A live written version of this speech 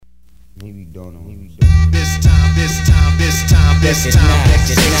Maybe don't know. This time, next time to build. This time to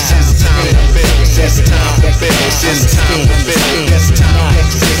build. This time to build. This time to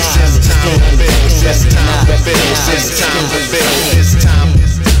build. This time to build. This time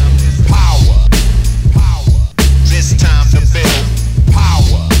power. This time to build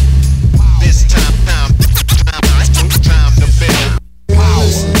power. This time to build power. This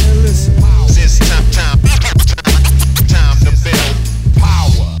time to build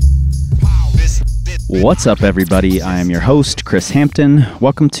power. What's up, everybody? I am your host, Chris Hampton.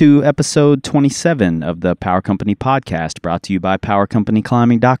 Welcome to episode 27 of the Power Company Podcast, brought to you by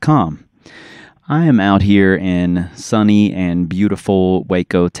PowerCompanyClimbing.com. I am out here in sunny and beautiful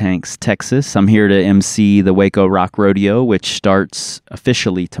Waco Tanks, Texas. I'm here to MC the Waco Rock Rodeo, which starts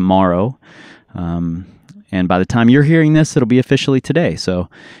officially tomorrow. And by the time you're hearing this, it'll be officially today. So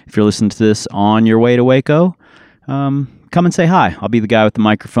if you're listening to this on your way to Waco, come and say hi. I'll be the guy with the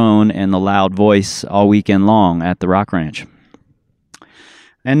microphone and the loud voice all weekend long at the Rock Ranch.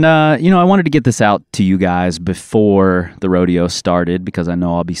 And, I wanted to get this out to you guys before the rodeo started because I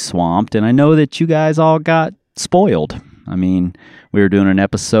know I'll be swamped. And I know that you guys all got spoiled. I mean, we were doing an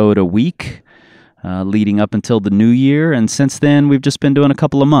episode a week leading up until the new year. And since then, we've just been doing a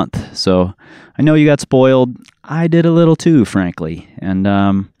couple a month. So I know you got spoiled. I did a little too, frankly. And,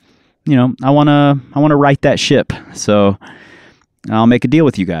 I want to right that ship. So I'll make a deal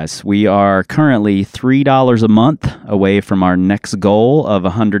with you guys. We are currently $3 a month away from our next goal of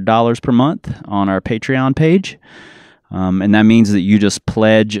 $100 per month on our Patreon page. And that means that you just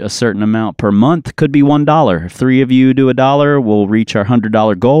pledge a certain amount per month. Could be $1. If 3 of you do $1, we'll reach our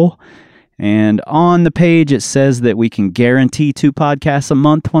 $100 goal. And on the page, it says that we can guarantee 2 podcasts a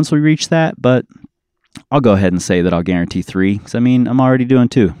month once we reach that. But I'll go ahead and say that I'll guarantee 3. Because, I'm already doing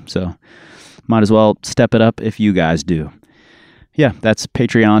 2. So might as well step it up if you guys do. Yeah, that's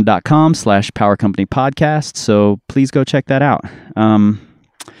patreon.com/powercompanypodcast. So please go check that out.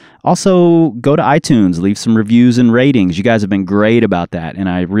 Also, go to iTunes, leave some reviews and ratings. You guys have been great about that, and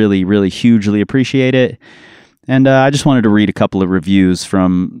I really, really hugely appreciate it. And I just wanted to read a couple of reviews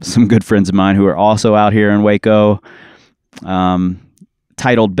from some good friends of mine who are also out here in Waco.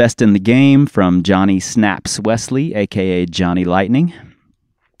 Titled Best in the Game from Johnny Snaps Wesley, a.k.a. Johnny Lightning.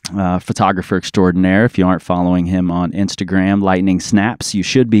 Photographer extraordinaire. If you aren't following him on Instagram, Lightning Snaps, you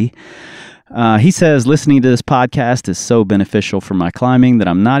should be. He says, listening to this podcast is so beneficial for my climbing that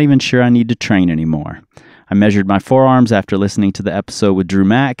I'm not even sure I need to train anymore. I measured my forearms after listening to the episode with Drew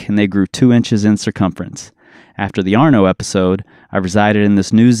Mack, and they grew 2 inches in circumference. After the Arno episode, I resided in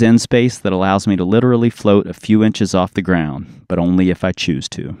this new Zen space that allows me to literally float a few inches off the ground, but only if I choose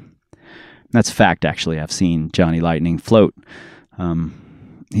to. That's a fact, actually. I've seen Johnny Lightning float.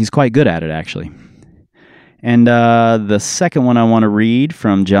 He's quite good at it, actually. And the second one I want to read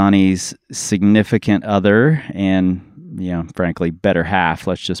from Johnny's significant other and, frankly, better half,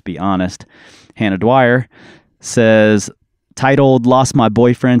 let's just be honest, Hannah Dwyer, says, titled, Lost My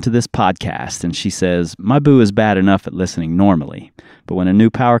Boyfriend to This Podcast. And she says, my boo is bad enough at listening normally, but when a new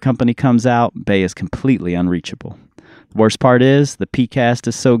power company comes out, Bay is completely unreachable. The worst part is, the PCast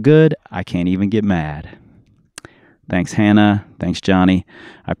is so good, I can't even get mad. Thanks, Hannah. Thanks, Johnny.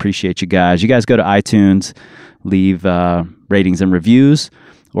 I appreciate you guys. You guys go to iTunes, leave ratings and reviews,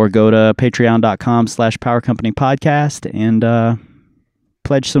 or go to patreon.com/powercompanypodcast and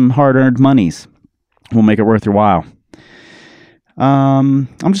pledge some hard-earned monies. We'll make it worth your while. I'm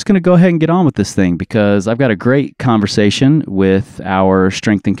just going to go ahead and get on with this thing because I've got a great conversation with our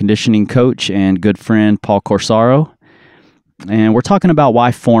strength and conditioning coach and good friend, Paul Corsaro. And we're talking about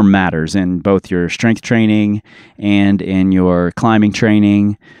why form matters in both your strength training and in your climbing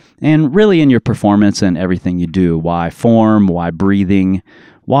training and really in your performance and everything you do. Why form, why breathing,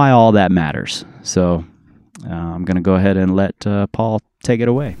 why all that matters. So I'm going to go ahead and let Paul take it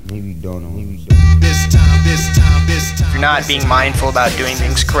away. Maybe don't know. This time. If you're not being mindful about doing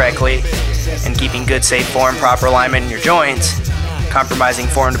things correctly and keeping good, safe form, proper alignment in your joints, compromising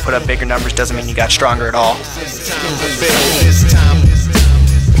form to put up bigger numbers doesn't mean you got stronger at all. This time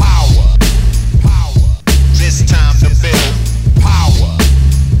power. This time to build power.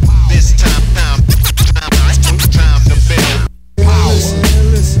 This time to build power. This time to build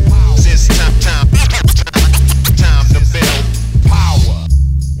power.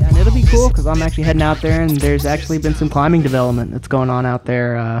 Yeah, and it'll be cool because I'm actually heading out there, and there's actually been some climbing development that's going on out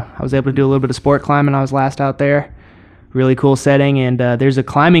there. I was able to do a little bit of sport climbing. I was last out there. Really cool setting, and there's a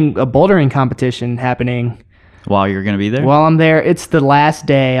bouldering competition happening. While you're going to be there? While I'm there. It's the last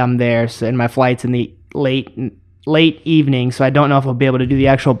day I'm there, and my flight's in the late late evening, so I don't know if I'll be able to do the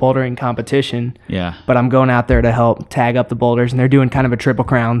actual bouldering competition. Yeah. But I'm going out there to help tag up the boulders, and they're doing kind of a Triple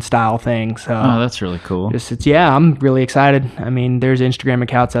Crown style thing. So Oh, that's really cool. I'm really excited. I mean, there's Instagram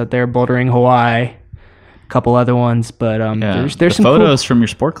accounts out there, Bouldering Hawaii, a couple other ones, but there's the some photos from your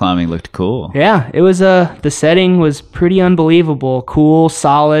sport climbing looked cool. Yeah, it was the setting was pretty unbelievable. Cool,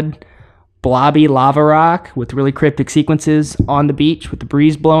 solid, blobby lava rock with really cryptic sequences on the beach with the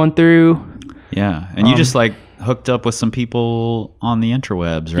breeze blowing through. Yeah, and you just like hooked up with some people on the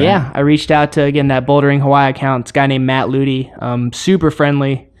interwebs, right? Yeah, I reached out to, again, that Bouldering Hawaii account. It's a guy named Matt Ludi, super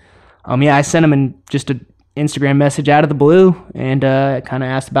friendly. I sent him just an Instagram message out of the blue and kind of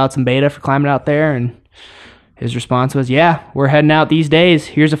asked about some beta for climbing out there, and his response was, yeah, we're heading out these days.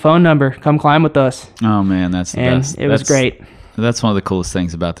 Here's a phone number. Come climb with us. Oh, man, that's the best. It was great. That's one of the coolest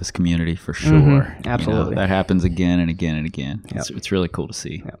things about this community, for sure. Absolutely. That happens again and again and again. Yep. It's really cool to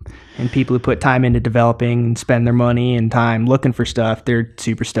see. Yep. And people who put time into developing and spend their money and time looking for stuff, they're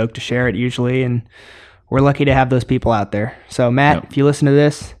super stoked to share it usually, and we're lucky to have those people out there. So, Matt, if you listen to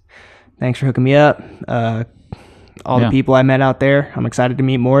this, thanks for hooking me up. All the people I met out there, I'm excited to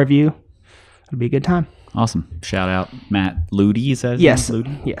meet more of you. It'll be a good time. Awesome. Shout out Matt Ludi, is that his Yes. name?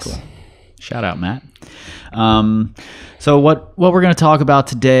 Ludi? Yes. Cool. Shout out, Matt. So what we're going to talk about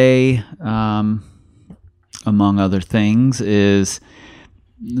today, among other things, is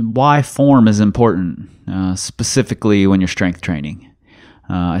why form is important, specifically when you're strength training.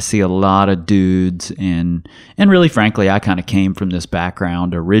 I see a lot of dudes, and really, frankly, I kind of came from this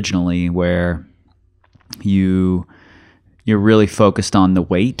background originally where you're really focused on the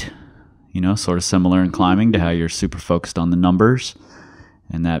weight, sort of similar in climbing to how you're super focused on the numbers.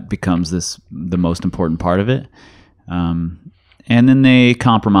 And that becomes the most important part of it. And then they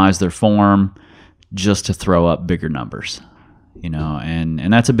compromise their form just to throw up bigger numbers,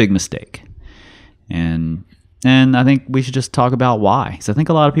 and that's a big mistake. And I think we should just talk about why. Because I think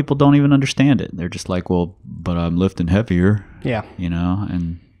a lot of people don't even understand it. They're just like, well, but I'm lifting heavier. Yeah.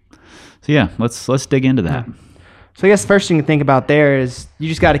 And so, yeah, let's dig into that. Yeah. So I guess the first thing to think about there is you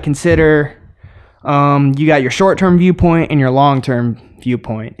just got to consider you got your short-term viewpoint and your long-term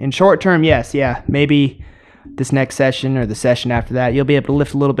viewpoint. In short-term, yes, maybe this next session or the session after that, you'll be able to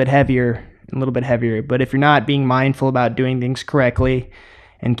lift a little bit heavier. But if you're not being mindful about doing things correctly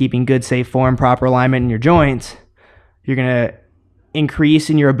and keeping good, safe form, proper alignment in your joints, you're going to increase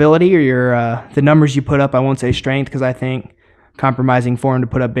in your ability or your the numbers you put up. I won't say strength, because I think compromising form to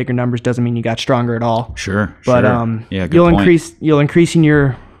put up bigger numbers doesn't mean you got stronger at all. Sure. But good you'll point. increase in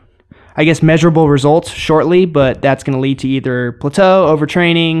your, I guess, measurable results shortly, but that's going to lead to either plateau,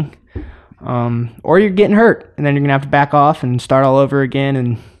 overtraining, or you're getting hurt, and then you're going to have to back off and start all over again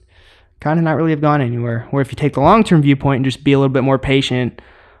and kind of not really have gone anywhere. Where if you take the long-term viewpoint and just be a little bit more patient,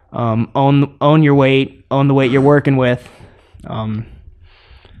 own your weight, own the weight you're working with,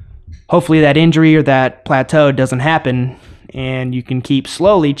 hopefully that injury or that plateau doesn't happen, and you can keep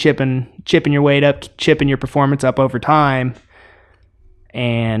slowly chipping your weight up, chipping your performance up over time,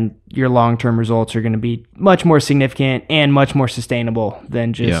 and your long-term results are going to be much more significant and much more sustainable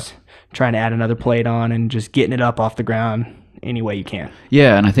than just trying to add another plate on and just getting it up off the ground any way you can.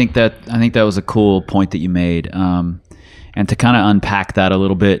 Yeah, and I think that was a cool point that you made. And to kind of unpack that a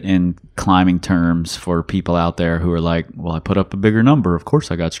little bit in climbing terms for people out there who are like, well, I put up a bigger number, of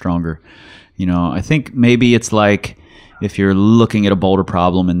course I got stronger. I think maybe it's like if you're looking at a boulder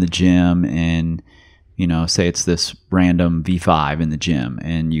problem in the gym and say it's this random V5 in the gym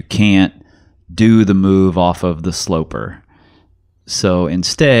and you can't do the move off of the sloper. So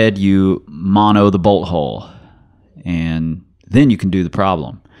instead you mono the bolt hole and then you can do the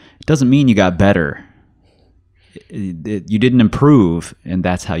problem. It doesn't mean you got better. You didn't improve, and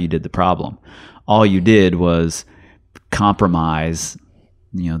that's how you did the problem. All you did was compromise,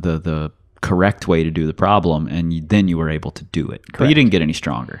 the correct way to do the problem, and then you were able to do it. Correct. But you didn't get any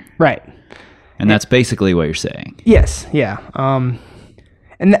stronger. Right. And that's basically what you're saying. Yes, yeah.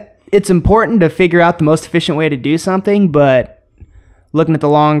 It's important to figure out the most efficient way to do something, but looking at the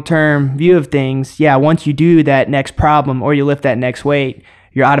long-term view of things, once you do that next problem or you lift that next weight,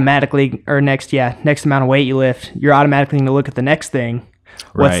 you're automatically, or next amount of weight you lift, you're automatically going to look at the next thing.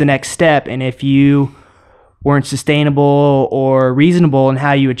 What's the next step? And if you weren't sustainable or reasonable in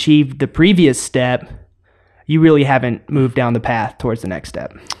how you achieved the previous step, you really haven't moved down the path towards the next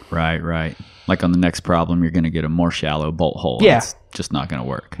step. Right. Like on the next problem, you're going to get a more shallow bolt hole. Yeah. It's just not going to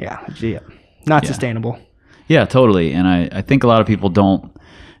work. Yeah. Not sustainable. Yeah, totally. And I think a lot of people don't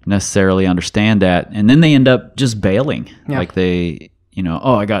necessarily understand that. And then they end up just bailing. Yeah. Like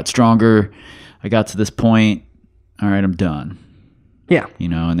I got stronger. I got to this point. All right, I'm done. Yeah.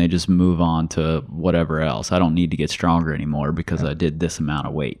 And they just move on to whatever else. I don't need to get stronger anymore because I did this amount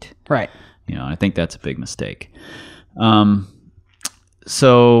of weight. Right. I think that's a big mistake.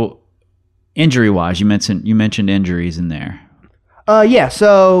 So injury-wise, you mentioned injuries in there. Yeah,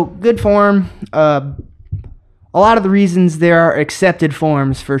 so good form. A lot of the reasons there are accepted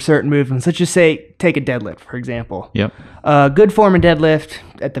forms for certain movements. Let's just say, take a deadlift, for example. Yep. Good form in deadlift,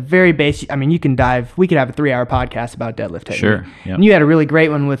 at the very base, I mean, you can dive. We could have a 3-hour podcast about deadlift technique. Sure. Yep. And you had a really great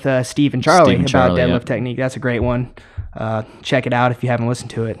one with Steve and Charlie about deadlift yep. technique. That's a great one. Check it out if you haven't listened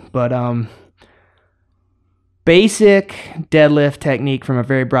to it. But basic deadlift technique from a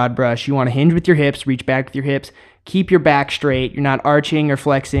very broad brush. You want to hinge with your hips, reach back with your hips, keep your back straight. You're not arching or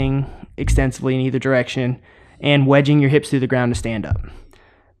flexing extensively in either direction, and wedging your hips through the ground to stand up.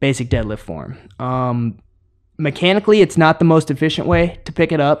 Basic deadlift form. Mechanically, it's not the most efficient way to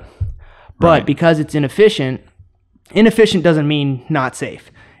pick it up, but Right. because it's inefficient doesn't mean not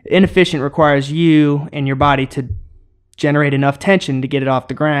safe. Inefficient requires you and your body to generate enough tension to get it off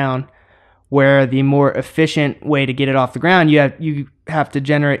the ground, where the more efficient way to get it off the ground, you don't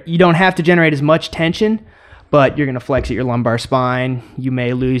have to generate as much tension, but you're going to flex at your lumbar spine. You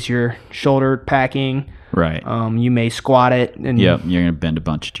may lose your shoulder packing. Right. You may squat it. And Yep. You're going to bend a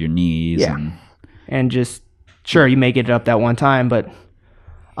bunch at your knees. Yeah. And just, sure, you may get it up that one time, but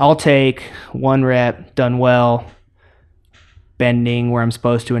I'll take 1 rep, done well, bending where I'm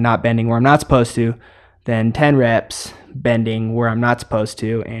supposed to and not bending where I'm not supposed to, then 10 reps, bending where I'm not supposed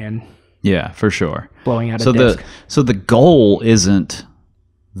to, and Yeah, for sure. blowing out a disc. So the goal isn't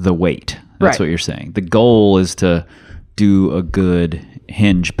the weight. That's Right. what you're saying. The goal is to do a good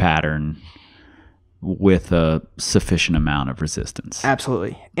hinge pattern with a sufficient amount of resistance.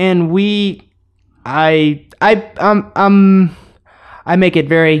 Absolutely. And I make it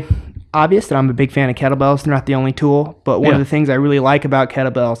very obvious that I'm a big fan of kettlebells. They're not the only tool, but one of the things I really like about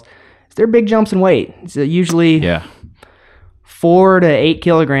kettlebells is they're big jumps in weight. It's usually 4 to 8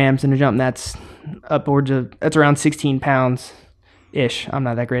 kilograms in a jump. That's that's around 16 pounds ish. I'm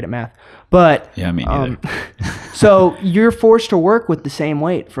not that great at math, but Yeah, me neither. so you're forced to work with the same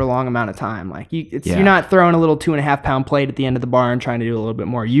weight for a long amount of time. Like you're not throwing a little 2.5 pound plate at the end of the bar and trying to do a little bit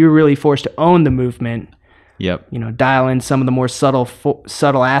more. You're really forced to own the movement. Yep. Dial in some of the more subtle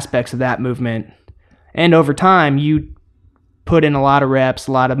aspects of that movement, and over time you put in a lot of reps,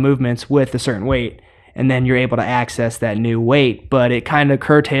 a lot of movements with a certain weight, and then you're able to access that new weight. But it kind of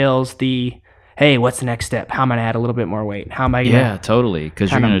curtails the, hey, what's the next step? How am I going to add a little bit more weight? How am I going to... Yeah, totally.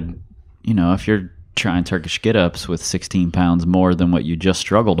 Because you're going to, if you're trying Turkish get-ups with 16 pounds more than what you just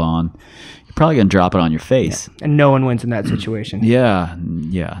struggled on, you're probably going to drop it on your face. Yeah. And no one wins in that situation. Yeah,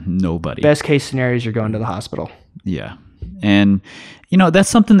 nobody. Best case scenario is you're going to the hospital. Yeah. And, that's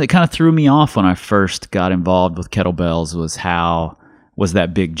something that kind of threw me off when I first got involved with kettlebells was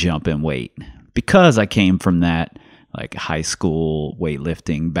that big jump in weight. Because I came from that like high school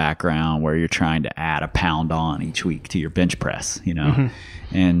weightlifting background where you're trying to add a pound on each week to your bench press,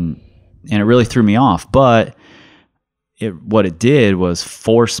 and it really threw me off. But what it did was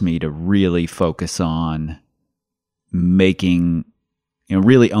force me to really focus on making,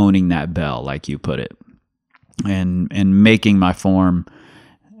 really owning that bell, like you put it, and making my form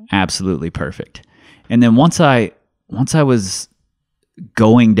absolutely perfect. And then once I was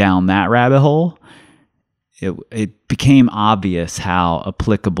going down that rabbit hole, it became obvious how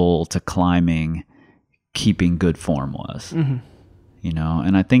applicable to climbing keeping good form was.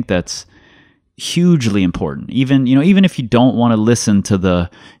 And I think that's hugely important. Even if you don't want to listen to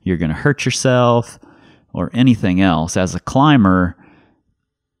you're going to hurt yourself or anything else, as a climber,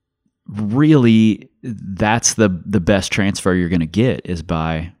 really that's the best transfer you're going to get is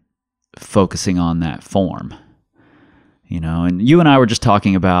by focusing on that form. And you and I were just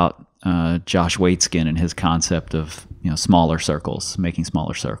talking about Josh Waitskin and his concept of smaller circles, making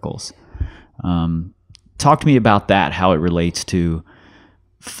smaller circles. Talk to me about that, how it relates to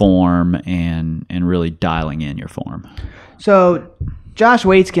form and really dialing in your form. So Josh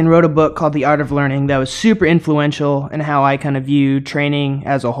Waitskin wrote a book called The Art of Learning that was super influential in how I kind of view training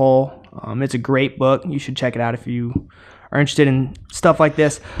as a whole. It's a great book. You should check it out if you are interested in stuff like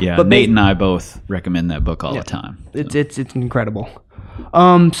this. Yeah, but Nate and I both recommend that book all the time. So. It's incredible.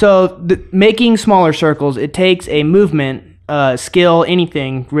 Making smaller circles, it takes a movement, skill,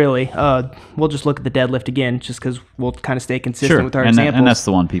 anything really. We'll just look at the deadlift again, just because we'll kind of stay consistent with our examples. And that's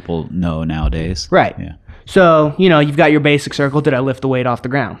the one people know nowadays. Right. Yeah. So, you've got your basic circle. Did I lift the weight off the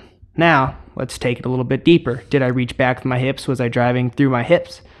ground? Now, let's take it a little bit deeper. Did I reach back with my hips? Was I driving through my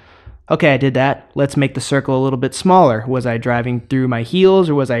hips? Okay, I did that. Let's make the circle a little bit smaller. Was I driving through my heels,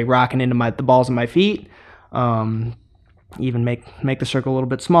 or was I rocking into the balls of my feet? even make the circle a little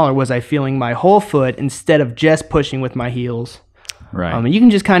bit smaller? Was I feeling my whole foot instead of just pushing with my heels? Right. And you can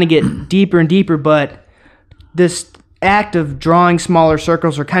just kind of get deeper and deeper, but this act of drawing smaller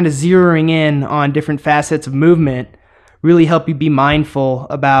circles or kind of zeroing in on different facets of movement really help you be mindful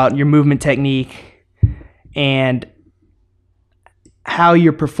about your movement technique and how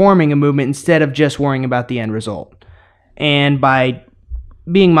you're performing a movement instead of just worrying about the end result. And by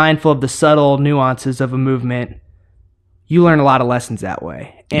being mindful of the subtle nuances of a movement, you learn a lot of lessons that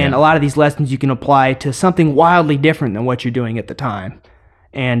way. And a lot of these lessons you can apply to something wildly different than what you're doing at the time.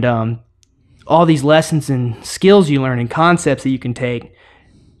 And all these lessons and skills you learn and concepts that you can take,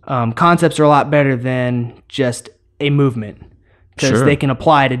 concepts are a lot better than just a movement because they can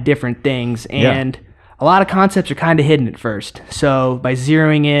apply to different things. And a lot of concepts are kind of hidden at first. So by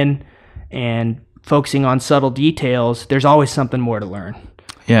zeroing in and focusing on subtle details, there's always something more to learn.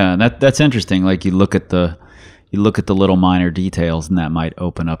 Yeah, that's interesting. Like you look at the little minor details, and that might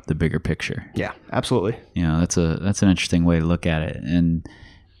open up the bigger picture. Yeah, absolutely. You know, that's an interesting way to look at it,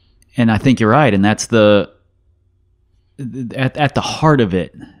 and I think you're right. And that's at the heart of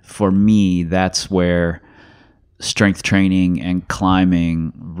it for me. That's where strength training and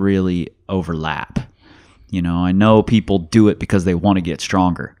climbing really overlap. You know, I know people do it because they want to get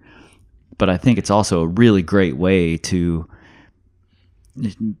stronger, but I think it's also a really great way to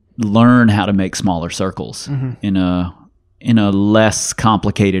learn how to make smaller circles in a less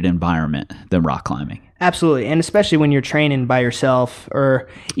complicated environment than rock climbing. Absolutely, and especially when you're training by yourself, or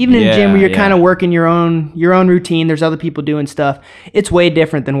even in a gym where you're kind of working your own routine. There's other people doing stuff. It's way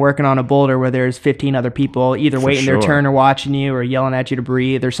different than working on a boulder where there's 15 other people either waiting their turn or watching you or yelling at you to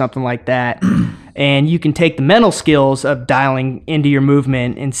breathe or something like that. And you can take the mental skills of dialing into your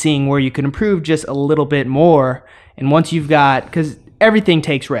movement and seeing where you can improve just a little bit more. And once you've got, because everything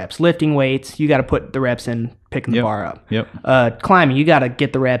takes reps. Lifting weights, you got to put the reps in picking the bar up. Climbing, you got to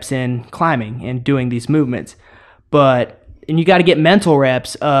get the reps in climbing and doing these movements. And you got to get mental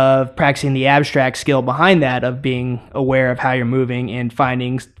reps of practicing the abstract skill behind that, of being aware of how you're moving and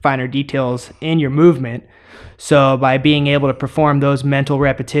finding finer details in your movement. So by being able to perform those mental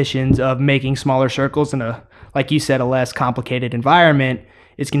repetitions of making smaller circles in a, like you said, a less complicated environment,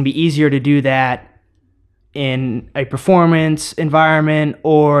 it's going to be easier to do that in a performance environment,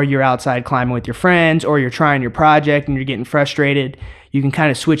 or you're outside climbing with your friends, or you're trying your project and you're getting frustrated. You can kind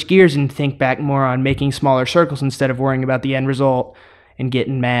of switch gears and think back more on making smaller circles instead of worrying about the end result and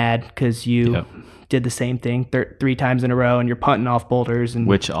getting mad because you did the same thing 3 times in a row and you're punting off boulders. And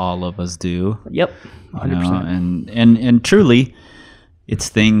which all of us do. 100%. You know, and truly, it's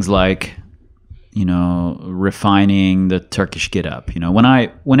things like, you know, refining the Turkish get-up. You know,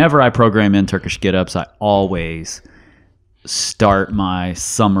 whenever I program in Turkish get-ups, I always start my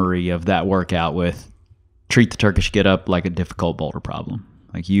summary of that workout with treat the Turkish get-up like a difficult boulder problem.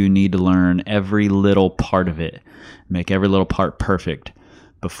 Like, you need to learn every little part of it, make every little part perfect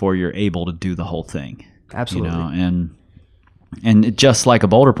before you're able to do the whole thing. Absolutely. You know, and just like a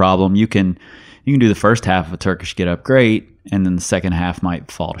boulder problem, you can do the first half of a Turkish get-up great, and then the second half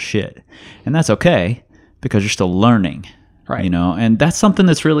might fall to shit. And that's okay, because you're still learning. Right. You know, and that's something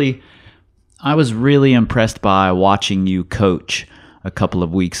that's I was really impressed by watching you coach a couple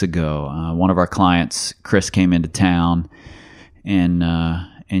of weeks ago. One of our clients, Chris, came into town, and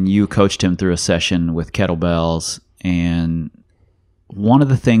you coached him through a session with kettlebells. And one of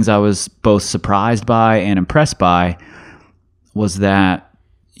the things I was both surprised by and impressed by was that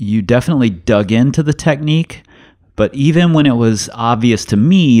you definitely dug into the technique, but even when it was obvious to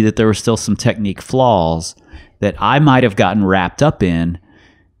me that there were still some technique flaws that I might have gotten wrapped up in,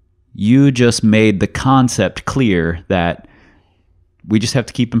 you just made the concept clear that we just have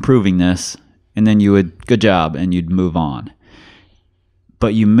to keep improving this, and then you would, good job, and you'd move on.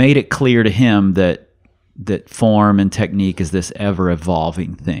 But you made it clear to him that form and technique is this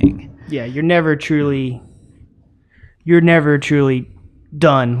ever-evolving thing. Yeah, you're never truly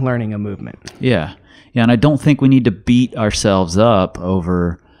done learning a movement. Yeah, and I don't think we need to beat ourselves up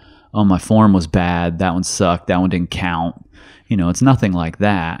over, oh, my form was bad, that one sucked, that one didn't count. You know, it's nothing like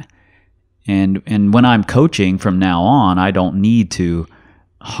that. And when I'm coaching from now on, I don't need to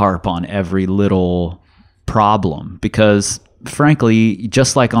harp on every little problem, because frankly,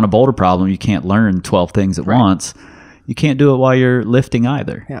 just like on a boulder problem, you can't learn 12 things at once. You can't do it while you're lifting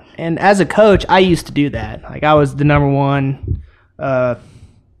either. Yeah. And as a coach, I used to do that. Like, I was the number one, I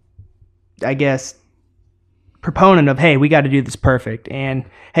guess, proponent of, hey, we got to do this perfect. And,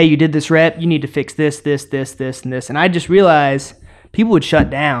 hey, you did this rep, you need to fix this, and this. And I just realized people would shut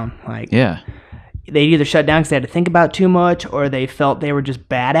down. Like, they either shut down because they had to think about too much, or they felt they were just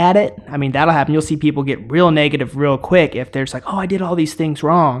bad at it. I mean, that'll happen. You'll see people get real negative real quick if they're just like, oh, I did all these things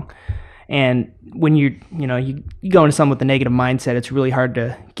wrong. And when you go into something with a negative mindset, it's really hard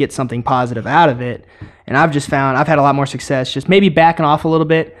to get something positive out of it. And I've just found I've had a lot more success just maybe backing off a little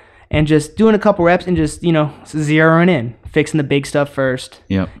bit and just doing a couple reps and just, zeroing in, fixing the big stuff first.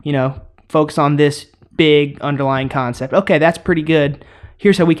 Yep. Focus on this big underlying concept. Okay, that's pretty good.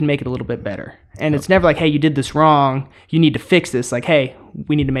 Here's how we can make it a little bit better. And It's never like, hey, you did this wrong. You need to fix this. Like, hey,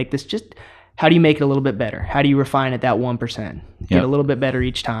 we need to make this just, how do you make it a little bit better? How do you refine it that 1%? Get a little bit better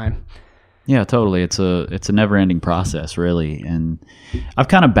each time. Yeah, totally. It's a never-ending process, really. And I've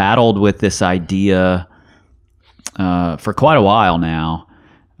kind of battled with this idea for quite a while now,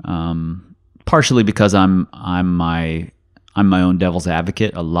 partially because I'm my own devil's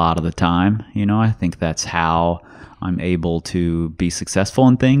advocate a lot of the time. I think that's how I'm able to be successful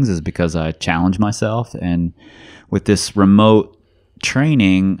in things, is because I challenge myself. And with this remote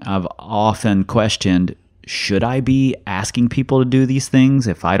training, I've often questioned, should I be asking people to do these things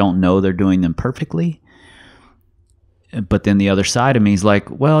if I don't know they're doing them perfectly? But then the other side of me is like,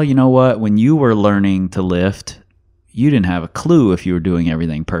 well, you know what? When you were learning to lift, you didn't have a clue if you were doing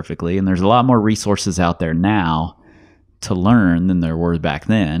everything perfectly. And there's a lot more resources out there now to learn than there were back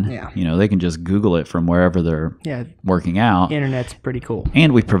then. Yeah. They can just Google it from wherever they're working out. Internet's pretty cool.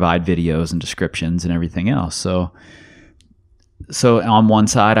 And we provide videos and descriptions and everything else. So on one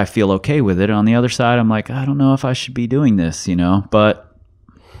side, I feel okay with it. On the other side, I'm like, I don't know if I should be doing this, But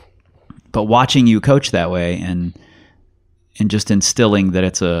watching you coach that way and just instilling that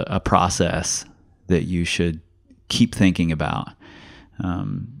it's a process that you should keep thinking about,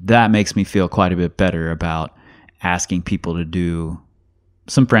 that makes me feel quite a bit better about asking people to do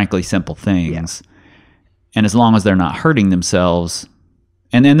some frankly simple things. Yeah. And as long as they're not hurting themselves.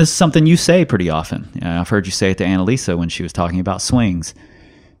 And then this is something you say pretty often. I've heard you say it to Annalisa when she was talking about swings.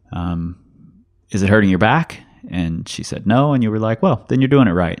 Is it hurting your back? And she said no. And you were like, well, then you're doing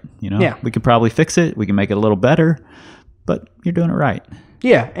it right. We could probably fix it. We can make it a little better, but you're doing it right.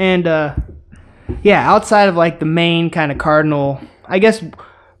 Yeah. And outside of like the main kind of cardinal, I guess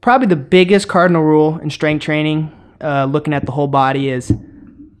probably the biggest cardinal rule in strength training, looking at the whole body, is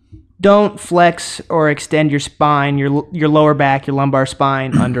don't flex or extend your spine, your lower back, your lumbar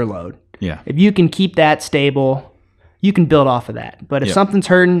spine under load. Yeah. If you can keep that stable, you can build off of that. But if something's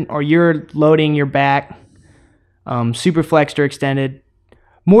hurting or you're loading your back super flexed or extended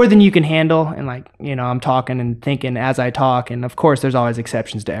more than you can handle, and I'm talking and thinking as I talk, and of course there's always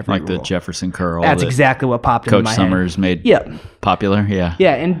exceptions to every rule. The Jefferson curl. That's exactly what popped into my head. Coach Summers made popular. Yeah.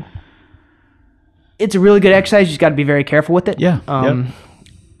 Yeah, and it's a really good exercise. You just got to be very careful with it. Yeah.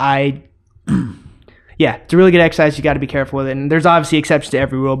 It's a really good exercise. You got to be careful with it. And there's obviously exceptions to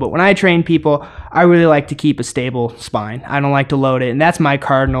every rule, but when I train people, I really like to keep a stable spine. I don't like to load it. And that's my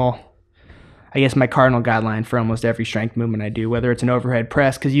cardinal guideline for almost every strength movement I do, whether it's an overhead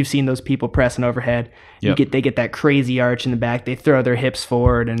press, because you've seen those people press an overhead. They get that crazy arch in the back. They throw their hips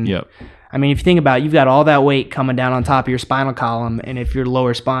forward. And I mean, if you think about it, you've got all that weight coming down on top of your spinal column. And if your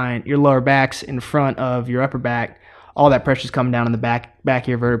lower back's in front of your upper back, all that pressure's coming down on the back of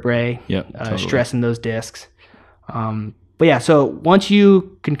your vertebrae, totally. Stressing those discs. So once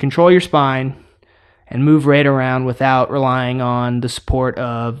you can control your spine and move right around without relying on the support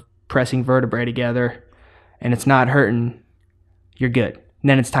of pressing vertebrae together, and it's not hurting, you're good. And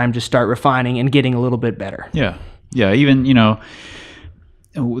then it's time to start refining and getting a little bit better. Yeah. Even,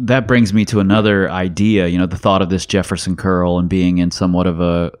 that brings me to another idea, the thought of this Jefferson curl and being in somewhat of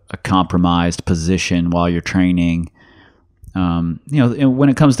a compromised position while you're training. When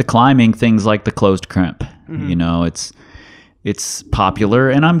it comes to climbing, things like the closed crimp, it's popular,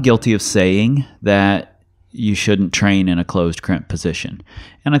 and I'm guilty of saying that you shouldn't train in a closed crimp position.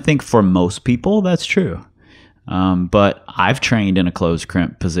 And I think for most people, that's true. But I've trained in a closed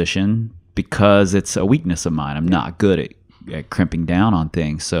crimp position because it's a weakness of mine. I'm not good at crimping down on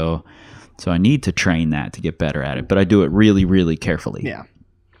things. So I need to train that to get better at it. But I do it really, really carefully. Yeah.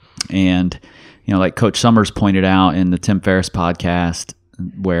 And, like Coach Summers pointed out in the Tim Ferriss podcast,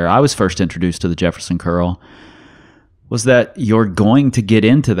 where I was first introduced to the Jefferson curl, was that you're going to get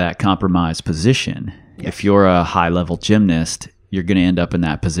into that compromised position. Yeah. If you're a high-level gymnast, you're going to end up in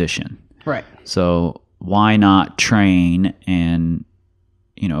that position. Right. So why not train and,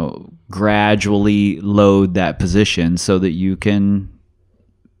 gradually load that position so that you can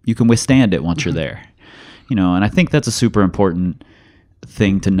withstand it once you're there. And I think that's a super important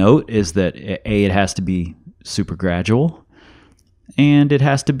thing to note, is that it has to be super gradual and it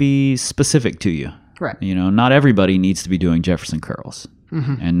has to be specific to you. Right. Not everybody needs to be doing Jefferson curls.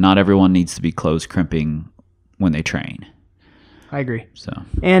 And not everyone needs to be close crimping when they train. I agree. So,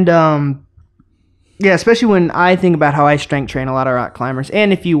 and yeah, especially when I think about how I strength train a lot of rock climbers,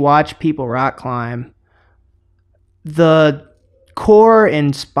 and if you watch people rock climb, the core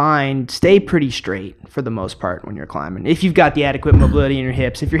and spine stay pretty straight for the most part when you're climbing. If you've got the adequate mobility in your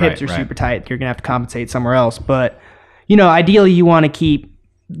hips, if your hips are super tight, you're gonna have to compensate somewhere else. But ideally, you want to keep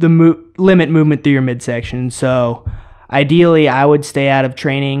the limit movement through your midsection. So ideally, I would stay out of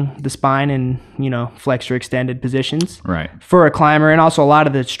training the spine in, flexor extended positions for a climber. And also a lot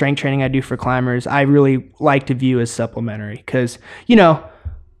of the strength training I do for climbers, I really like to view as supplementary because,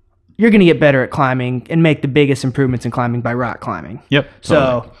 you're going to get better at climbing and make the biggest improvements in climbing by rock climbing. Yep.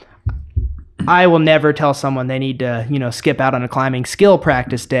 Totally. So I will never tell someone they need to, skip out on a climbing skill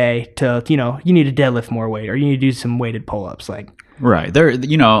practice day to, you need to deadlift more weight or you need to do some weighted pull-ups. Right.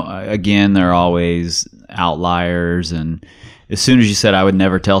 Again, there are always outliers. And as soon as you said I would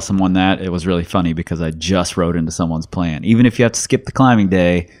never tell someone that, it was really funny because I just wrote into someone's plan. Even if you have to skip the climbing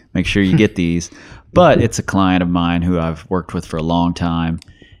day, make sure you get these. But it's a client of mine who I've worked with for a long time,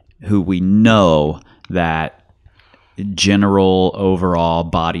 who we know that general overall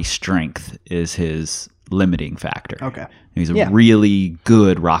body strength is his limiting factor. Okay. He's a really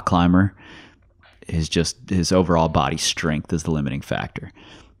good rock climber. His overall body strength is the limiting factor.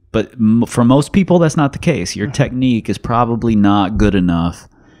 But for most people, that's not the case. Your technique is probably not good enough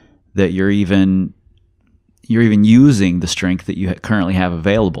that you're even using the strength that you currently have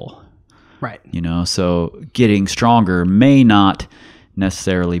available. Right. So getting stronger may not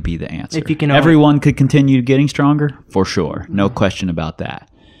necessarily be the answer. If you can Everyone could continue getting stronger, for sure. No question about that.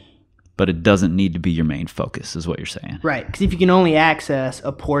 But it doesn't need to be your main focus, is what you're saying. Right, because if you can only access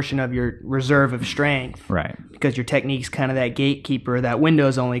a portion of your reserve of strength, right, because your technique's kind of that gatekeeper, that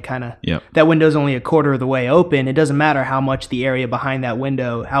window's only that window's only a quarter of the way open. It doesn't matter how much the area behind that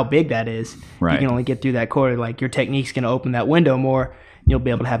window, how big that is. Right. You can only get through that quarter. Your technique's going to open that window more. You'll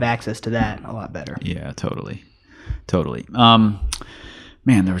be able to have access to that a lot better. Yeah, totally.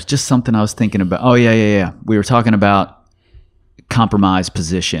 Man, there was just something I was thinking about. Oh, yeah. We were talking about compromised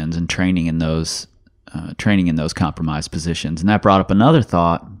positions and training in those compromised positions, and that brought up another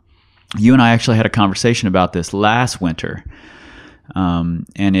thought. You and I actually had a conversation about this last winter,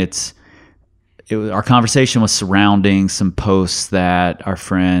 and our conversation was surrounding some posts that our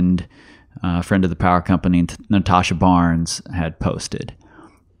friend of the power company, Natasha Barnes, had posted,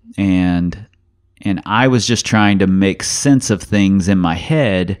 and I was just trying to make sense of things in my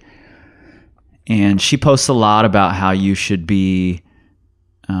head. And she posts a lot about how you should be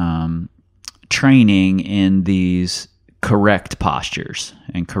training in these correct postures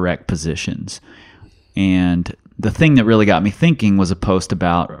and correct positions. And the thing that really got me thinking was a post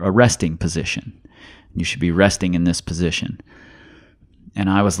about a resting position. You should be resting in this position. And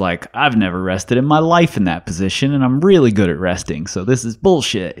I was like, I've never rested in my life in that position, and I'm really good at resting, so this is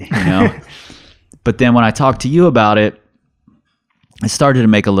bullshit, But then when I talked to you about it, it started to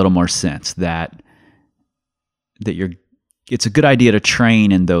make a little more sense that it's a good idea to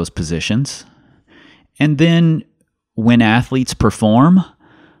train in those positions. And then when athletes perform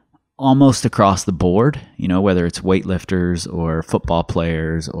almost across the board, whether it's weightlifters or football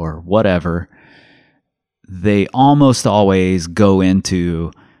players or whatever, they almost always go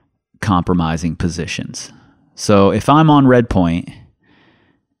into compromising positions. So if I'm on red point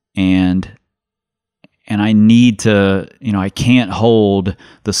and I need to, I can't hold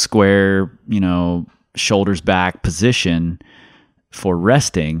the square, shoulders back position for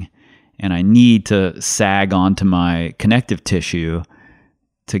resting, and I need to sag onto my connective tissue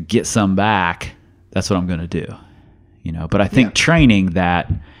to get some back, that's what I'm going to do. But I think training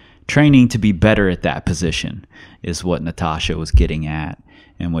to be better at that position is what Natasha was getting at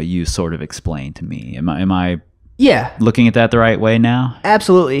and what you sort of explained to me. Am I looking at that the right way now?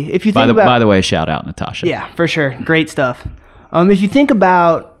 Absolutely. If you think by the way, shout out Natasha. Yeah, for sure. Great stuff. If you think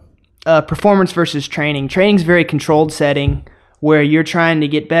about performance versus training, training's a very controlled setting where you're trying to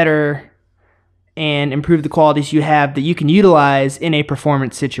get better and improve the qualities you have that you can utilize in a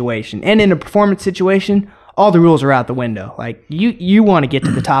performance situation. And in a performance situation, all the rules are out the window. You want to get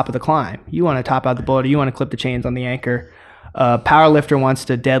to the top of the climb. You want to top out the boulder. You want to clip the chains on the anchor. A powerlifter wants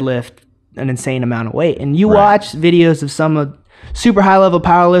to deadlift an insane amount of weight. And you watch videos of some super high-level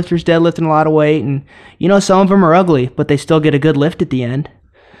powerlifters deadlifting a lot of weight, and some of them are ugly, but they still get a good lift at the end.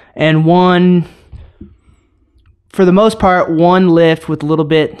 And for the most part, one lift with a little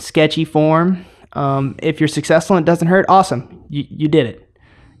bit sketchy form, if you're successful and it doesn't hurt, awesome. You did it.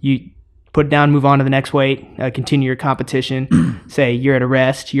 You put it down, move on to the next weight, continue your competition. Say you're at a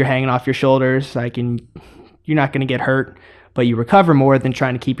rest, you're hanging off your shoulders, you're not going to get hurt. but you recover more than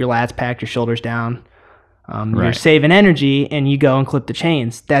trying to keep your lats packed, your shoulders down. You're Right. saving energy, and you go and clip the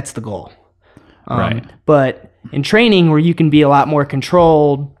chains. That's the goal. Right. But in training, where you can be a lot more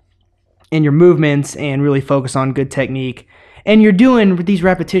controlled in your movements and really focus on good technique, and you're doing these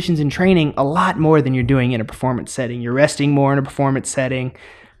repetitions in training a lot more than you're doing in a performance setting. You're resting more in a performance setting.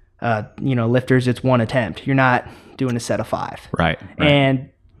 Lifters, it's one attempt. You're not doing a set of 5. Right. And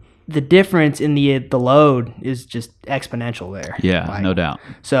the difference in the load is just exponential there. Yeah, no doubt.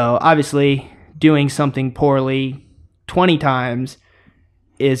 So obviously, doing something poorly 20 times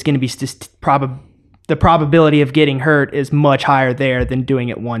is going to be the probability of getting hurt is much higher there than doing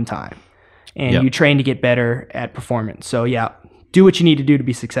it one time. And you train to get better at performance. So yeah, do what you need to do to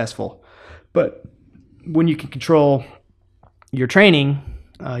be successful. But when you can control your training,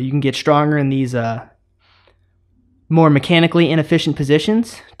 you can get stronger in these more mechanically inefficient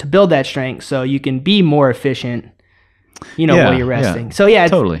positions to build that strength, so you can be more efficient, while you're resting. Yeah, so yeah,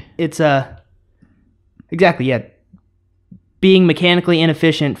 totally. It's exactly, yeah. Being mechanically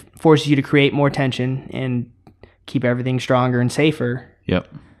inefficient forces you to create more tension and keep everything stronger and safer. Yep.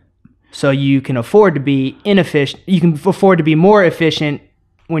 So you can afford to be inefficient. You can afford to be more efficient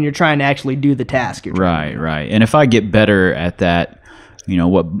when you're trying to actually do the task. Right. And if I get better at that,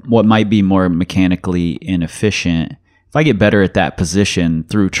 what might be more mechanically inefficient, if I get better at that position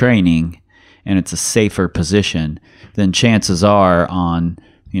through training and it's a safer position, then chances are on,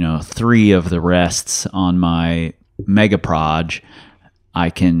 3 of the rests on my mega proj, I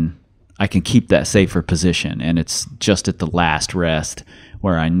can keep that safer position, and it's just at the last rest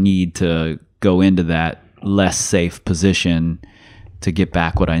where I need to go into that less safe position to get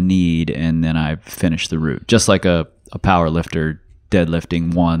back what I need, and then I finish the route. Just like a power lifter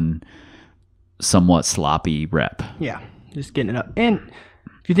deadlifting one somewhat sloppy rep. Yeah, just getting it up. And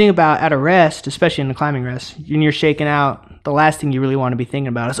if you think about at a rest, especially in the climbing rest, when you're shaking out, the last thing you really want to be thinking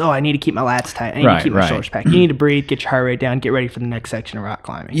about is, I need to keep my lats tight. I need to keep my shoulders packed. You need to breathe, get your heart rate down, get ready for the next section of rock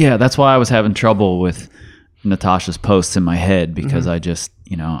climbing. Yeah, that's why I was having trouble with Natasha's posts in my head, because I just,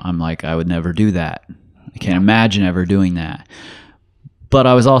 I'm like, I would never do that. I can't imagine ever doing that. But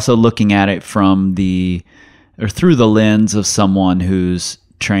I was also looking at it through the lens of someone who's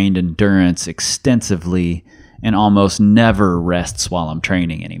trained endurance extensively and almost never rests while I'm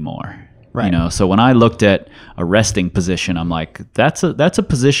training anymore. Right. So when I looked at a resting position, I'm like, that's a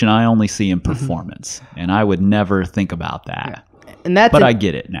position I only see in performance, and I would never think about that. Yeah. And I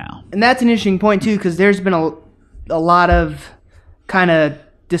get it now. And that's an interesting point too, because there's been a lot of kind of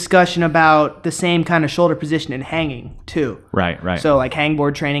discussion about the same kind of shoulder position in hanging too. Right. So like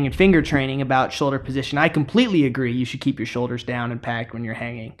hangboard training and finger training about shoulder position. I completely agree. You should keep your shoulders down and packed when you're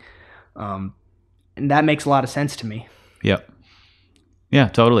hanging. And that makes a lot of sense to me. Yep. Yeah,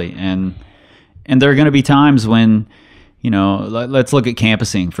 totally. And there are going to be times when, let's look at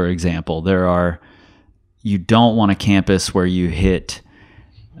campusing, for example. You don't want a campus where you hit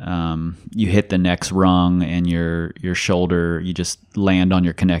the next rung and your shoulder, you just land on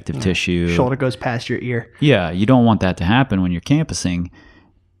your connective tissue. Shoulder goes past your ear. Yeah, you don't want that to happen when you're campusing,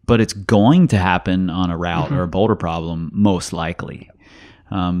 but it's going to happen on a route or a boulder problem, most likely.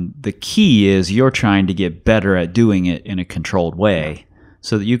 The key is you're trying to get better at doing it in a controlled way,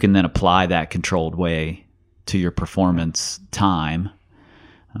 so that you can then apply that controlled way to your performance time,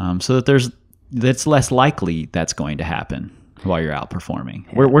 so that that's less likely that's going to happen while you're outperforming.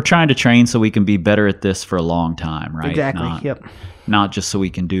 Yeah. We're trying to train so we can be better at this for a long time, right? Exactly. Not just so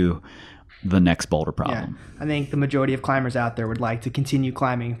we can do the next boulder problem. Yeah. I think the majority of climbers out there would like to continue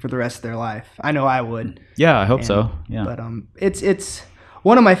climbing for the rest of their life. I know I would. Yeah, I hope so. Yeah. But it's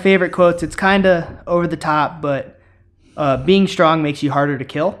one of my favorite quotes. It's kind of over the top, but being strong makes you harder to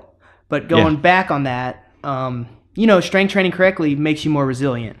kill. But going back on that, strength training correctly makes you more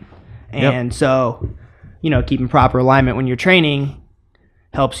resilient. And so, keeping proper alignment when you're training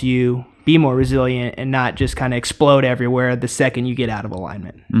helps you be more resilient and not just kind of explode everywhere the second you get out of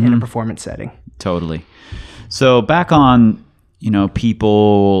alignment in a performance setting. Totally. So back on,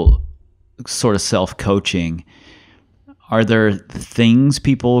 people sort of self-coaching, are there things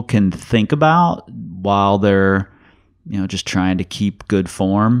people can think about while they're, just trying to keep good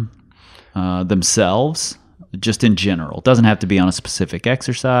form themselves, just in general? It doesn't have to be on a specific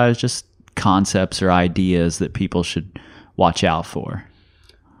exercise, just concepts or ideas that people should watch out for.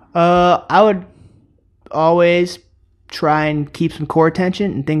 I would always try and keep some core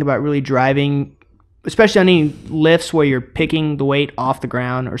tension and think about really driving, especially on any lifts where you're picking the weight off the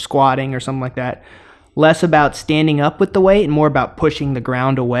ground or squatting or something like that. Less about standing up with the weight and more about pushing the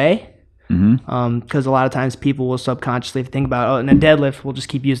ground away. Because a lot of times people will subconsciously think about, in a deadlift, we'll just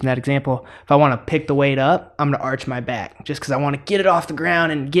keep using that example. If I want to pick the weight up, I'm going to arch my back just because I want to get it off the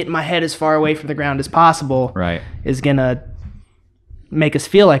ground and get my head as far away from the ground as possible. Right. Is going to make us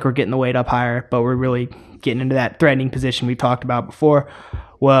feel like we're getting the weight up higher, but we're really getting into that threatening position we talked about before.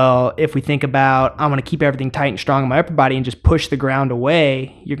 Well, if we think about, I'm going to keep everything tight and strong in my upper body and just push the ground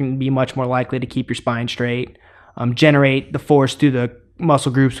away, you're going to be much more likely to keep your spine straight, generate the force through the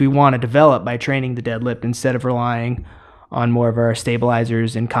muscle groups we want to develop by training the deadlift instead of relying on more of our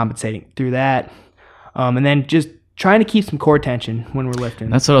stabilizers and compensating through that. And then just trying to keep some core tension when we're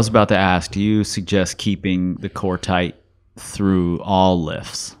lifting. That's what I was about to ask. Do you suggest keeping the core tight through all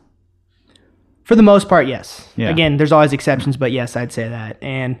lifts? For the most part, yes. Yeah. Again, there's always exceptions, but yes, I'd say that.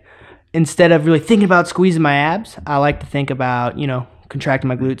 And instead of really thinking about squeezing my abs, I like to think about, contracting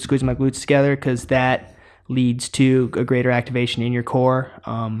my glutes, squeezing my glutes together, because that leads to a greater activation in your core.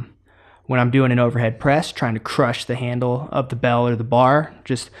 When I'm doing an overhead press, trying to crush the handle of the bell or the bar,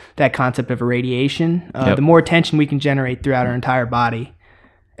 just that concept of irradiation. The more tension we can generate throughout our entire body,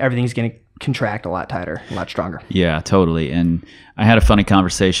 everything's going to contract a lot tighter, a lot stronger. Yeah, totally. And I had a funny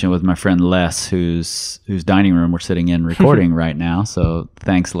conversation with my friend Les, whose dining room we're sitting in recording right now. So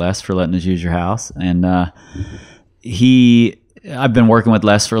thanks, Les, for letting us use your house. And I've been working with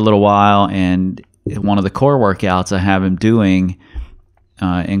Les for a little while, and one of the core workouts I have him doing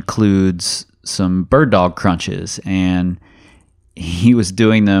includes some bird dog crunches, and he was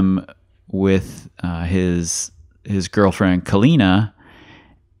doing them with his girlfriend Kalina,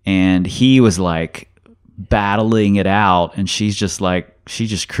 and he was like battling it out, and she's just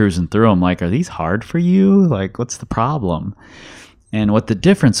cruising through them. Like, are these hard for you? Like, what's the problem? And what the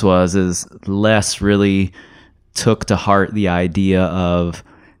difference was is Les really took to heart the idea of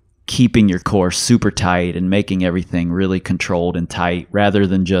keeping your core super tight and making everything really controlled and tight, rather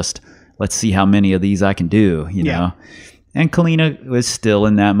than just, let's see how many of these I can do, you know? And Kalina was still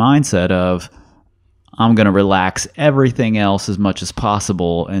in that mindset of, I'm going to relax everything else as much as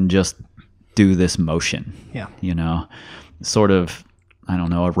possible and just do this motion. Yeah. Sort of, I don't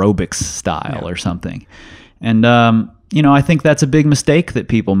know, aerobics style or something. And, I think that's a big mistake that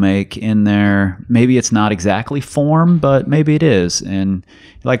people make in their, maybe it's not exactly form, but maybe it is. And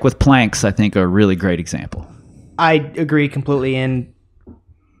like with planks, I think are a really great example. I agree completely. And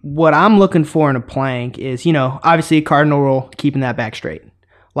what I'm looking for in a plank is, obviously a cardinal rule, keeping that back straight.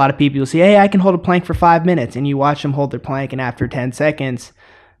 A lot of people will say, hey, I can hold a plank for 5 minutes. And you watch them hold their plank, and after 10 seconds,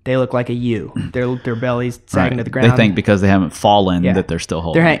 they look like a U. Their belly's sagging to the ground. They think because they haven't fallen that they're still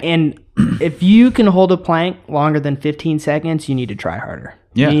holding. And if you can hold a plank longer than 15 seconds, you need to try harder.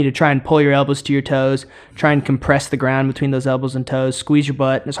 Yeah. You need to try and pull your elbows to your toes, try and compress the ground between those elbows and toes, squeeze your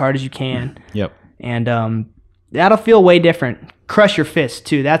butt as hard as you can. Yep. And that'll feel way different. Crush your fists,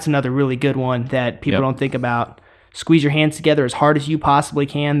 too. That's another really good one that people don't think about. Squeeze your hands together as hard as you possibly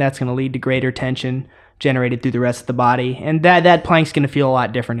can. That's going to lead to greater tension generated through the rest of the body. And that plank's going to feel a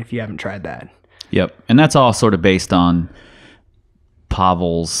lot different if you haven't tried that. Yep. And that's all sort of based on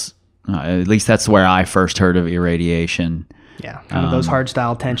Pavel's, at least that's where I first heard of irradiation. Yeah, kind of those hard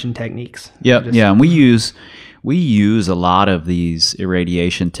style tension techniques. Yep. And we use a lot of these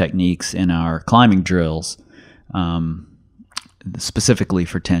irradiation techniques in our climbing drills, specifically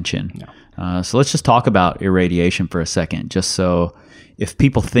for tension. Yeah. So let's just talk about irradiation for a second, just so if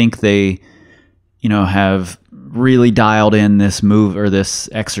people think they, have really dialed in this move or this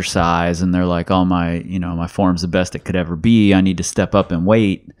exercise, and they're like, oh, my form's the best it could ever be, I need to step up and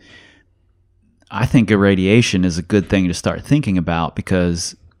weight. I think irradiation is a good thing to start thinking about,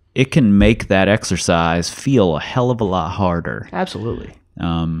 because it can make that exercise feel a hell of a lot harder. Absolutely.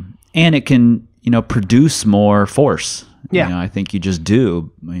 And it can, produce more force. Yeah. I think you just do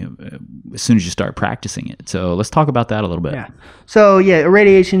as soon as you start practicing it. So let's talk about that a little bit. Yeah. So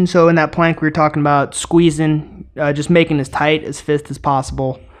irradiation. So in that plank, we were talking about squeezing, just making as tight as fist as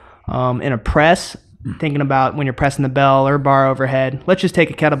possible. In a press, thinking about when you're pressing the bell or bar overhead. Let's just take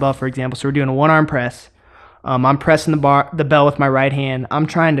a kettlebell, for example. So we're doing a one-arm press. I'm pressing the bell with my right hand. I'm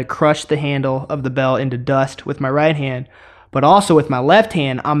trying to crush the handle of the bell into dust with my right hand. But also with my left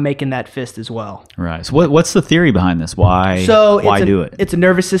hand, I'm making that fist as well. Right. So what's the theory behind this? Why do it? It's a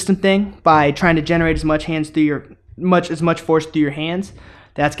nervous system thing. By trying to generate as much force through your hands,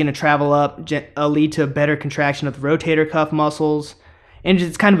 that's going to travel up, lead to a better contraction of the rotator cuff muscles, and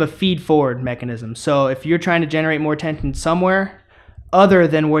it's kind of a feed forward mechanism. So if you're trying to generate more tension somewhere other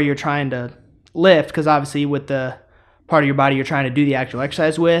than where you're trying to lift, because obviously with the part of your body you're trying to do the actual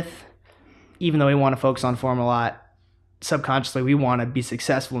exercise with, even though we want to focus on form a lot, subconsciously we want to be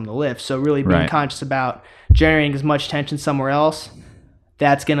successful in the lift. So really being conscious about generating as much tension somewhere else,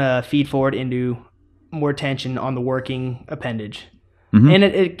 that's going to feed forward into more tension on the working appendage. Mm-hmm. And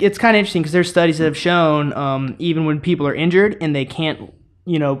it's kind of interesting because there's studies that have shown even when people are injured and they can't,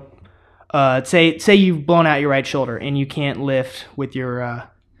 say you've blown out your right shoulder and you can't lift with your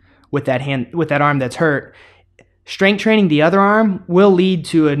with that arm that's hurt, strength training the other arm will lead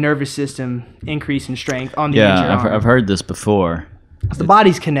to a nervous system increase in strength on the injured arm. I've heard this before. The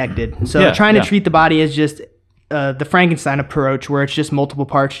body's connected. So trying to treat the body as just the Frankenstein approach, where it's just multiple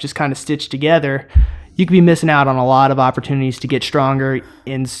parts just kind of stitched together, you could be missing out on a lot of opportunities to get stronger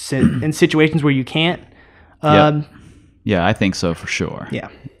in situations where you can't. Yeah, I think so for sure. Yeah.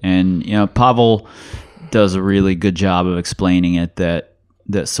 And, Pavel does a really good job of explaining it that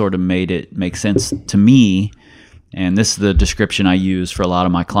sort of made it make sense to me. And this is the description I use for a lot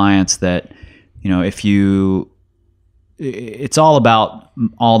of my clients, that, it's all about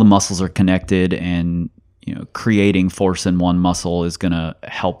all the muscles are connected, and, creating force in one muscle is going to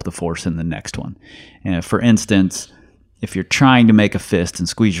help the force in the next one. And for instance, if you're trying to make a fist and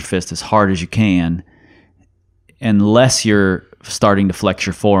squeeze your fist as hard as you can, unless you're starting to flex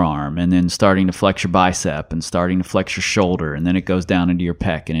your forearm and then starting to flex your bicep and starting to flex your shoulder, and then it goes down into your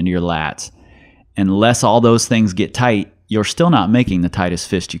pec and into your lats, unless all those things get tight, you're still not making the tightest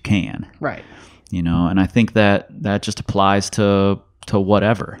fist you can. Right. And I think that just applies to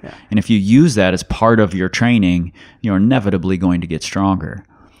whatever. Yeah. And if you use that as part of your training, you're inevitably going to get stronger.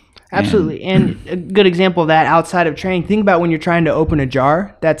 Absolutely. And a good example of that outside of training, think about when you're trying to open a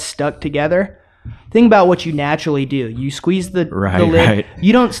jar that's stuck together. Think about what you naturally do. You squeeze the lid. Right.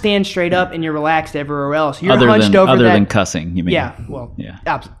 You don't stand straight up and you're relaxed everywhere else. You're other hunched than, over other that. than cussing, you mean? Yeah. Well,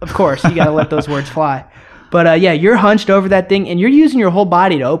 of course. You got to let those words fly. But you're hunched over that thing, and you're using your whole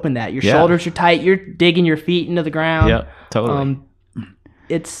body to open that. Your shoulders are tight. You're digging your feet into the ground. Yeah, totally.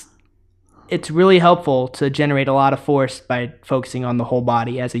 It's really helpful to generate a lot of force by focusing on the whole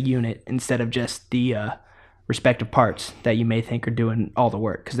body as a unit instead of just the respective parts that you may think are doing all the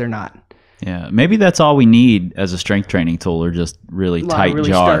work, because they're not. Yeah, maybe that's all we need as a strength training tool, are just really tight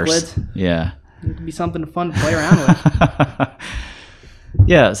really jars. Stuck lids. Yeah. It would be something fun to play around with.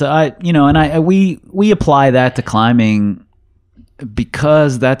 Yeah, so we apply that to climbing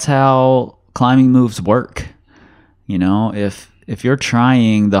because that's how climbing moves work. If you're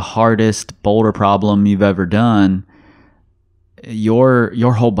trying the hardest boulder problem you've ever done,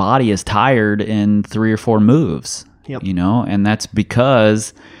 your whole body is tired in 3 or 4 moves. Yep. And that's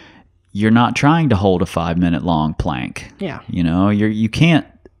because you're not trying to hold a 5-minute long plank. Yeah. You can't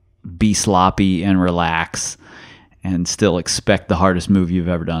be sloppy and relax and still expect the hardest move you've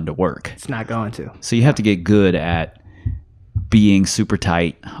ever done to work. It's not going to. So you have to get good at being super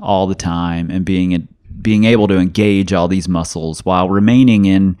tight all the time and being able to engage all these muscles while remaining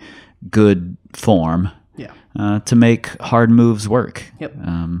in good form. Yeah. To make hard moves work. Yep.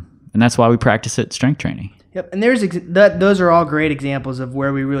 And that's why we practice it strength training. Yep, and those are all great examples of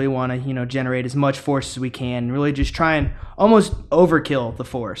where we really want to, generate as much force as we can, really just try and almost overkill the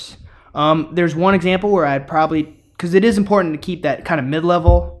force. There's one example where I'd probably, because it is important to keep that kind of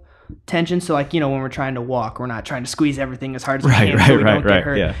mid-level tension, so when we're trying to walk, we're not trying to squeeze everything as hard as we can so we don't get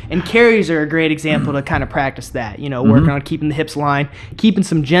hurt. Yeah. And carries are a great example to kind of practice that, working on keeping the hips aligned, keeping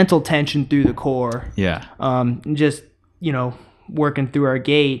some gentle tension through the core. Yeah. And just, working through our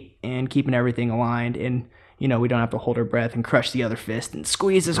gait and keeping everything aligned, and we don't have to hold our breath and crush the other fist and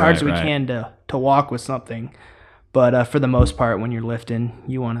squeeze as hard as we can to walk with something. But for the most part, when you're lifting,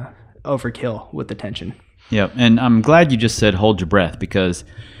 you want to overkill with the tension. Yep, and I'm glad you just said hold your breath, because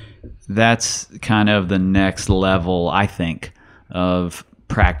that's kind of the next level, I think, of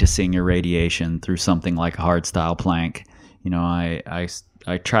practicing your radiation through something like a hard style plank. I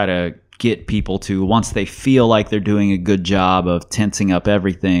try to get people to, once they feel like they're doing a good job of tensing up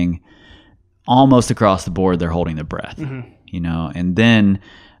everything, almost across the board, they're holding their breath. Mm-hmm. And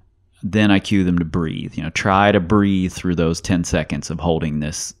then I cue them to breathe. Try to breathe through those 10 seconds of holding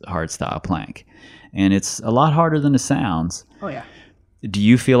this hard style plank. And it's a lot harder than it sounds. Oh, yeah. Do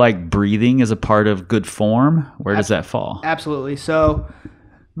you feel like breathing is a part of good form? Where does that fall? Absolutely. So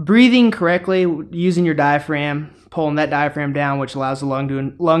breathing correctly, using your diaphragm, pulling that diaphragm down, which allows the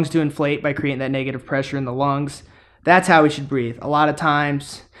lungs to inflate by creating that negative pressure in the lungs. That's how we should breathe. A lot of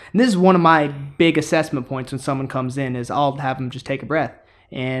times, and this is one of my big assessment points when someone comes in, is I'll have them just take a breath.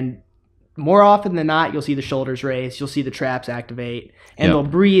 And more often than not, you'll see the shoulders raise, you'll see the traps activate, and they'll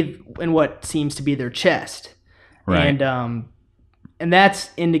breathe in what seems to be their chest. Right. And that's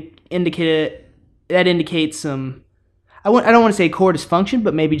indicates some, I don't want to say core dysfunction,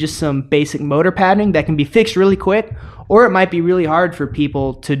 but maybe just some basic motor patterning that can be fixed really quick, or it might be really hard for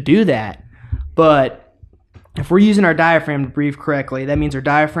people to do that. But if we're using our diaphragm to breathe correctly, that means our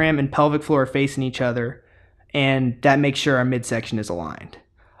diaphragm and pelvic floor are facing each other, and that makes sure our midsection is aligned.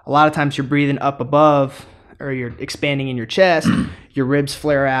 A lot of times you're breathing up above, or you're expanding in your chest, your ribs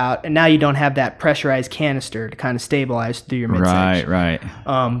flare out, and now you don't have that pressurized canister to kind of stabilize through your midsection. Right.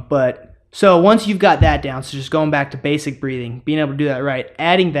 But so once you've got that down, so just going back to basic breathing, being able to do that right,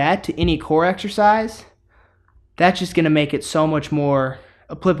 adding that to any core exercise, that's just going to make it so much more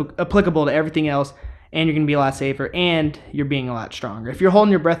applicable to everything else, and you're going to be a lot safer, and you're being a lot stronger. If you're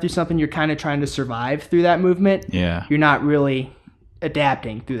holding your breath through something, you're kind of trying to survive through that movement. Yeah. You're not really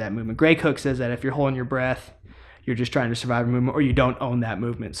adapting through that movement. Greg Cook says that if you're holding your breath, you're just trying to survive a movement, or you don't own that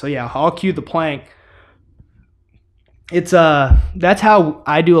movement. So yeah, I'll cue the plank. It's that's how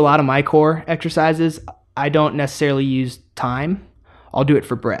I do a lot of my core exercises. I don't necessarily use time. I'll do it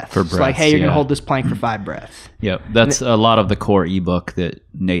for breath. It's like, hey, you're going to hold this plank for 5 breaths. Yep. That's a lot of the core ebook that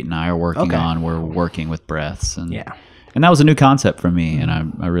Nate and I are working on. We're working with breaths. And that was a new concept for me, and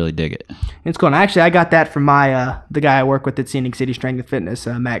I really dig it. It's cool. And actually, I got that from my the guy I work with at Scenic City Strength and Fitness,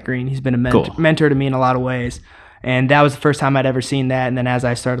 Matt Green. He's been a mentor to me in a lot of ways. And that was the first time I'd ever seen that. And then as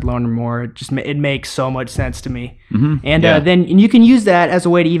I started learning more, it makes so much sense to me. Mm-hmm. And then you can use that as a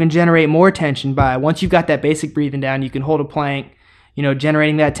way to even generate more tension by, once you've got that basic breathing down, you can hold a plank,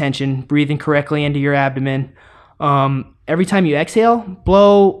 generating that tension, breathing correctly into your abdomen. Every time you exhale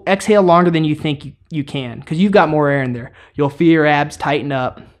longer than you think you can, because you've got more air in there. You'll feel your abs tighten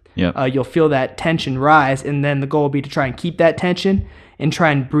up. Yep. You'll feel that tension rise, and then the goal will be to try and keep that tension and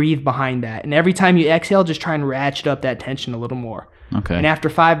try and breathe behind that. And every time you exhale, just try and ratchet up that tension a little more. Okay. And after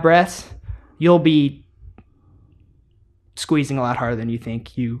 5 breaths, you'll be squeezing a lot harder than you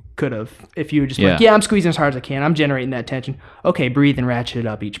think you could have if you were just I'm squeezing as hard as I can. I'm generating that tension. Okay, breathe and ratchet it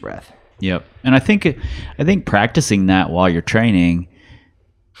up each breath. Yep. And I think practicing that while you're training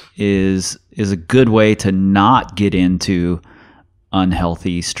is a good way to not get into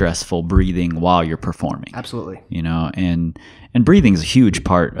unhealthy, stressful breathing while you're performing. Absolutely. And breathing is a huge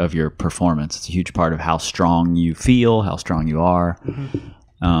part of your performance. It's a huge part of how strong you feel, how strong you are.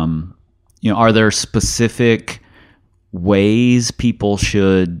 Mm-hmm. Are there specific ways people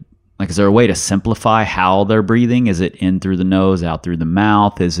should, is there a way to simplify how they're breathing? Is it in through the nose, out through the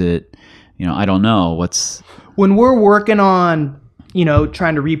mouth? Is it, I don't know. When we're working on,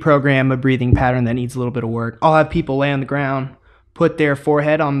 trying to reprogram a breathing pattern that needs a little bit of work, I'll have people lay on the ground, put their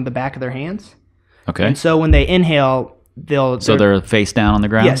forehead on the back of their hands. Okay. And so when they inhale, they're face down on the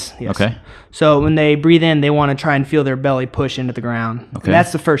ground? Yes. Okay. So when they breathe in, they want to try and feel their belly push into the ground. Okay. And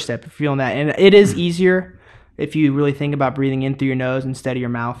that's the first step, feeling that. And it is easier if you really think about breathing in through your nose instead of your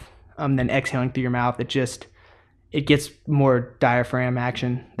mouth, than exhaling through your mouth. It gets more diaphragm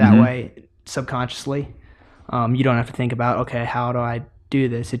action that way subconsciously. You don't have to think about, okay, how do I do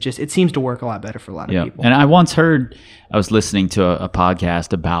this? It seems to work a lot better for a lot of people. And I was listening to a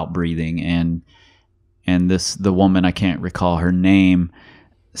podcast about breathing, and the woman, I can't recall her name,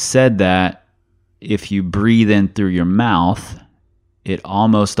 said that if you breathe in through your mouth, it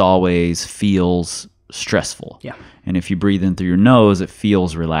almost always feels stressful. Yeah. And if you breathe in through your nose, it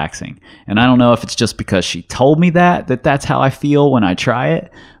feels relaxing. And I don't know if it's just because she told me that's how I feel when I try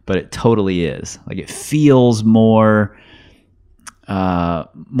it, but it totally is. It feels more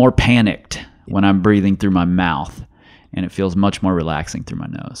panicked when I'm breathing through my mouth, and it feels much more relaxing through my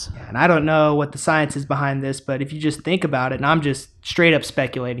nose. Yeah, and I don't know what the science is behind this, but if you just think about it, and I'm just straight up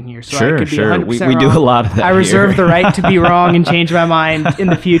speculating here, so I could be 100% we wrong. do a lot of that. I reserve the right to be wrong and change my mind in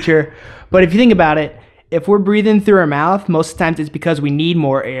the future. But if you think about it, if we're breathing through our mouth, most of the times it's because we need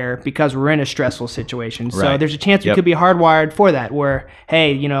more air because we're in a stressful situation. So Right. there's a chance we could be hardwired for that, where,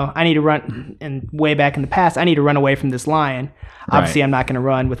 hey, I need to run, and way back in the past, I need to run away from this lion. Obviously, I'm not going to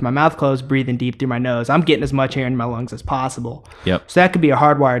run with my mouth closed, breathing deep through my nose. I'm getting as much air in my lungs as possible. Yep. So that could be a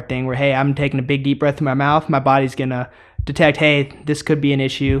hardwired thing where, hey, I'm taking a big deep breath through my mouth. My body's going to detect, hey, this could be an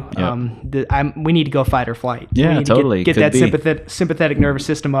issue. Yep. We need to go fight or flight. Yeah, we need totally. To get that sympathetic nervous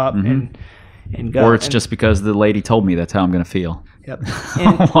system up and go. Or it's just because the lady told me that's how I'm going to feel. Yep.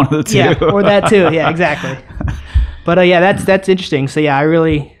 One of the two. Yeah, or that too. Yeah, exactly. But that's interesting. So yeah, I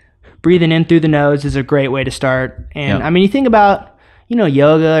really, breathing in through the nose is a great way to start. And you think about,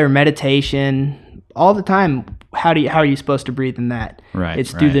 yoga or meditation all the time. How are you supposed to breathe in that? Right.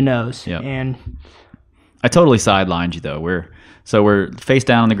 It's through the nose. Yep. And I totally sidelined you though. We're face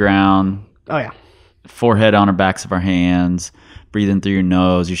down on the ground. Oh yeah. Forehead on our backs of our hands. Breathing through your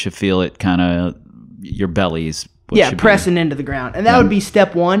nose. You should feel it kind of, your belly's. Pressing into the ground. And that would be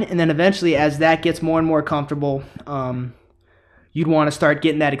step 1. And then eventually, as that gets more and more comfortable, you'd want to start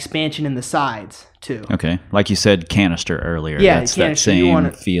getting that expansion in the sides too. Okay. Like you said, canister earlier. Yeah, That's canister, that you same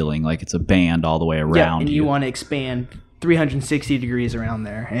wanna- feeling, like it's a band all the way around Yeah, and you want to expand 360 degrees around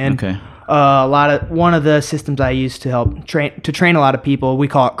there. And Okay. one of the systems I use to help train a lot of people, we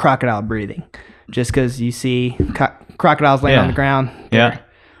call it crocodile breathing. Just because you see crocodiles laying Yeah. on the ground, Yeah. their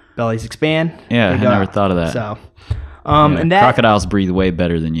bellies expand. Yeah, they I go never out. thought of that. So, Yeah, and that crocodiles breathe way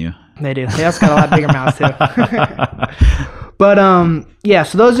better than you. they do. They also got a lot bigger mouths too. But yeah,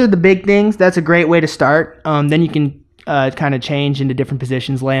 so those are the big things. That's a great way to start. Then you can kind of change into different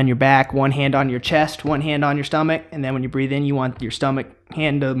positions. Lay on your back, one hand on your chest, one hand on your stomach, and then when you breathe in, you want your stomach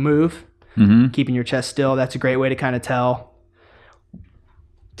hand to move, keeping your chest still. That's a great way to kind of tell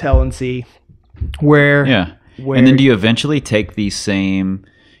and see where. Yeah. Where, And then do you eventually take these same,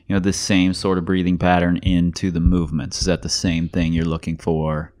 the same sort of breathing pattern into the movements? Is that the same thing you're looking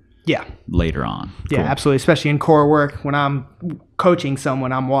for? Yeah. Later on. Yeah, Cool. absolutely. Especially in core work, when I'm coaching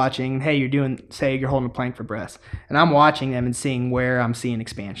someone, I'm watching, hey, say you're holding a plank for breaths. And I'm watching them and seeing where I'm seeing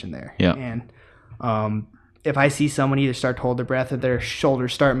expansion there. Yeah. And if I see someone either start to hold their breath or their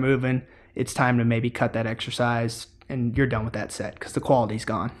shoulders start moving, it's time to maybe cut that exercise and you're done with that set because the quality's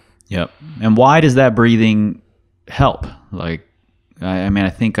gone. Yep. And why does that breathing help? Like, I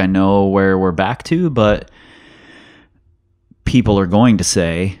think I know where we're back to, but people are going to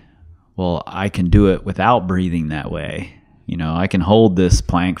say, well, I can do it without breathing that way. I can hold this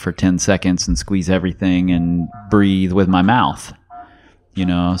plank for 10 seconds and squeeze everything and breathe with my mouth,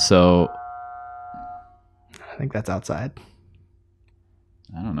 so. I think that's outside.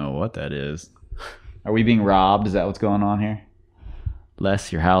 I don't know what that is. Are we being robbed? Is that what's going on here?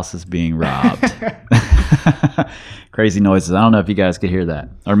 Les, your house is being robbed. Crazy noises. I don't know if you guys could hear that.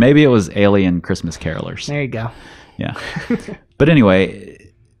 Or maybe it was alien Christmas carolers. There you go. Yeah. But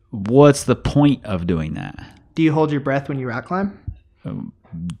anyway, what's the point of doing that? Do you hold your breath when you rock climb?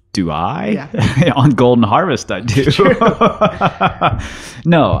 Do I? Yeah. On Golden Harvest, I do.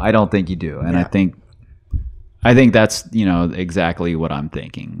 No, I don't think you do. And Yeah. I think that's, exactly what I'm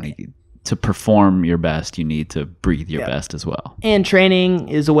thinking. Like, to perform your best, you need to breathe your best as well. And training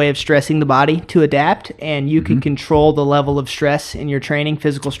is a way of stressing the body to adapt, and you can control the level of stress in your training,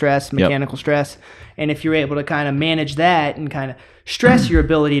 physical stress, mechanical stress. And if you're able to kind of manage that and kind of stress your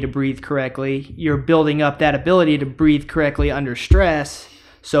ability to breathe correctly, you're building up that ability to breathe correctly under stress.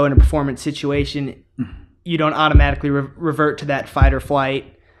 So in a performance situation, you don't automatically revert to that fight or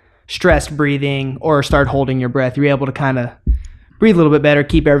flight, stressed breathing, or start holding your breath. You're able to kind of breathe a little bit better,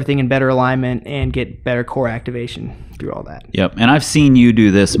 keep everything in better alignment, and get better core activation through all that. Yep. And I've seen you do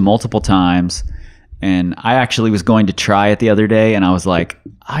this multiple times. And I actually was going to try it the other day, and I was like,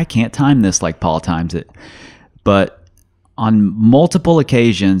 I can't time this like Paul times it. But on multiple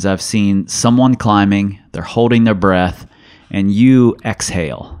occasions, I've seen someone climbing, they're holding their breath, and you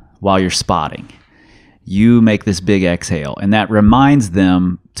exhale while you're spotting. You make this big exhale, and that reminds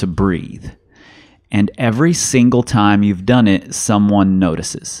them to breathe. And every single time you've done it, someone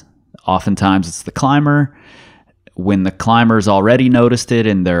notices. Oftentimes it's the climber. When the climber's already noticed it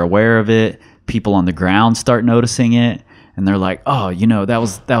and they're aware of it, people on the ground start noticing it. And they're like, oh, that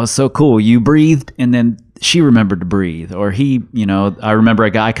was so cool. You breathed, and then she remembered to breathe. Or he, I remember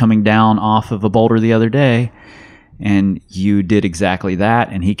a guy coming down off of a boulder the other day, and you did exactly that.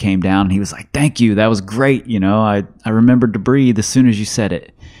 And he came down and he was like, thank you. That was great. I remembered to breathe as soon as you said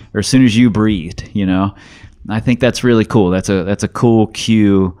it. Or as soon as you breathed, I think that's really cool. That's a cool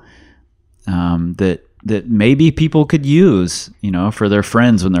cue that maybe people could use, for their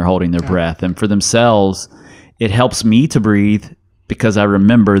friends when they're holding their breath, and for themselves. It helps me to breathe because I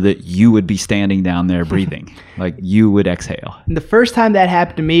remember that you would be standing down there breathing, like you would exhale. The first time that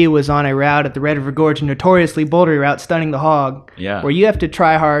happened to me was on a route at the Red River Gorge, a notoriously bouldery route, Stunning the Hog, where you have to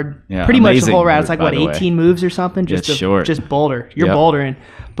try hard pretty much the whole route. It's like, 18 moves or something? Just boulder. You're bouldering.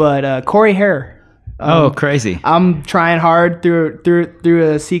 But Corey Hare. Crazy. I'm trying hard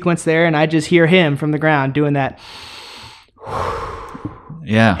through a sequence there, and I just hear him from the ground doing that.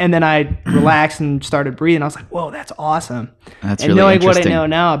 Yeah. And then I relaxed and started breathing. I was like, whoa, that's awesome. That's and really knowing interesting. what I know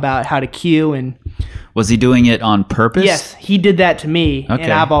now about how to cue and... Was he doing it on purpose? Yes, he did that to me,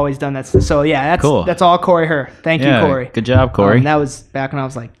 and I've always done that. So yeah, that's cool. That's all Corey Hare. Thank you, Corey. Good job, Corey. That was back when I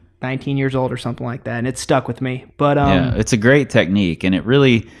was like 19 years old or something like that, and it stuck with me. But it's a great technique, and it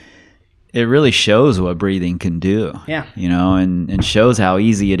really shows what breathing can do. Yeah. And shows how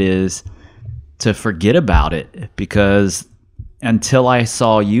easy it is to forget about it, because until I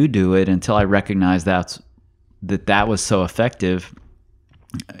saw you do it, until I recognized that was so effective,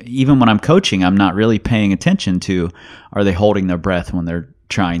 even when I'm coaching, I'm not really paying attention to, are they holding their breath when they're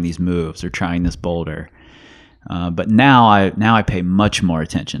trying these moves or trying this boulder? But now I pay much more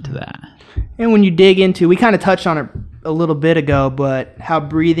attention to that. And when you dig into, we kind of touched on it a little bit ago, but how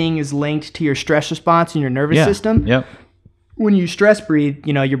breathing is linked to your stress response in your nervous system. Yep. When you stress breathe,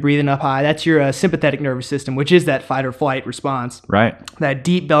 you're breathing up high. That's your sympathetic nervous system, which is that fight or flight response. Right. That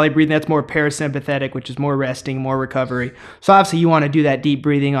deep belly breathing, that's more parasympathetic, which is more resting, more recovery. So obviously you want to do that deep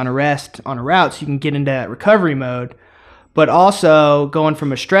breathing on a route so you can get into that recovery mode. But also going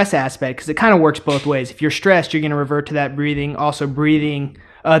from a stress aspect, because it kind of works both ways. If you're stressed, you're going to revert to that breathing. Also breathing,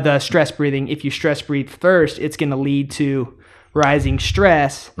 the stress breathing, if you stress breathe first, it's going to lead to rising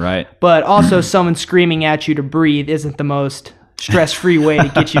stress. Right. But also someone screaming at you to breathe isn't the most stress-free way to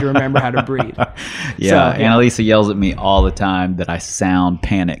get you to remember how to breathe. Yeah, Annalisa yells at me all the time that I sound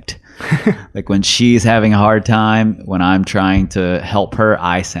panicked. Like when she's having a hard time, when I'm trying to help her,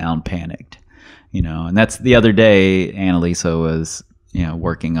 I sound panicked. And that's the other day Annalisa was,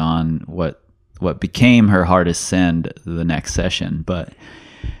 working on what became her hardest send the next session, but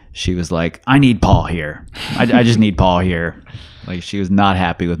she was like, I need Paul here. I just need Paul here. Like she was not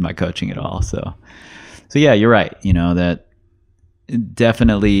happy with my coaching at all. So yeah, you're right. That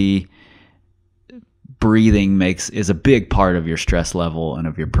definitely breathing is a big part of your stress level and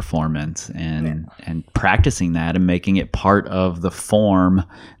of your performance, and practicing that and making it part of the form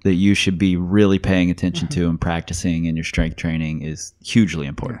that you should be really paying attention to and practicing in your strength training is hugely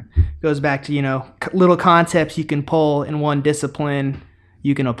important. Goes back to, little concepts you can pull in one discipline,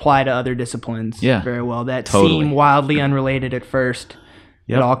 you can apply to other disciplines very well. That seem wildly unrelated at first.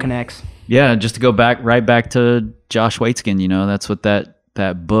 Yep. It all connects. Yeah, just to go right back to Josh Waitzkin, that's what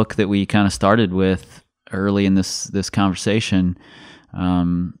that book that we kind of started with early in this conversation,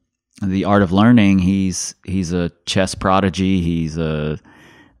 The Art of Learning. He's a chess prodigy. He's a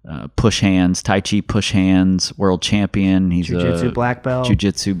Tai Chi push hands world champion. He's Jiu-Jitsu black belt.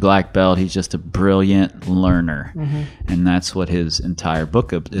 Jiu-Jitsu black belt. He's just a brilliant learner. Mm-hmm. And that's what his entire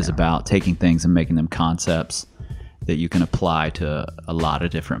book is about, taking things and making them concepts that you can apply to a lot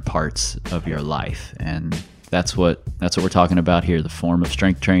of different parts of your life. And that's what we're talking about here, the form of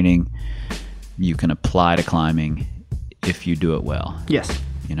strength training you can apply to climbing if you do it well. Yes.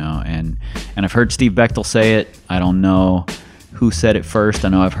 And I've heard Steve Bechtel say it. I don't know who said it first. I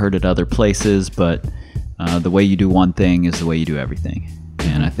know I've heard it other places, but the way you do one thing is the way you do everything.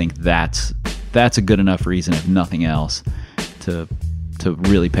 And I think that's a good enough reason, if nothing else, to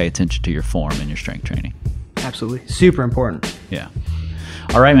really pay attention to your form and your strength training. Absolutely. Super important. Yeah.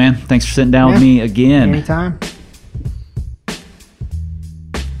 All right, man. Thanks for sitting down with me again. Anytime.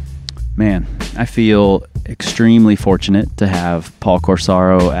 Man, I feel extremely fortunate to have Paul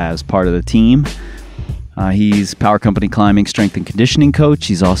Corsaro as part of the team. He's Power Company Climbing strength and conditioning coach.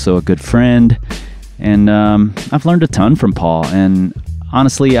 He's also a good friend. And I've learned a ton from Paul. And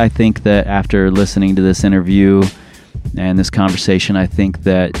honestly, I think that after listening to this interview and this conversation, I think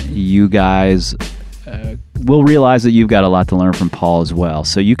that you guys will realize that you've got a lot to learn from Paul as well.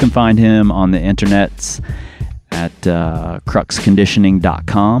 So you can find him on the internets at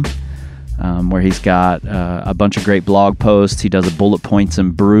cruxconditioning.com. Where he's got a bunch of great blog posts. He does a bullet points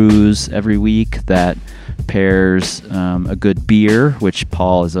and brews every week that pairs a good beer, which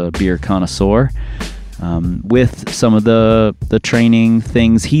Paul is a beer connoisseur, with some of the training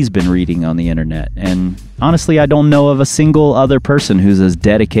things he's been reading on the internet. And honestly, I don't know of a single other person who's as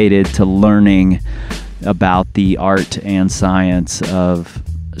dedicated to learning about the art and science of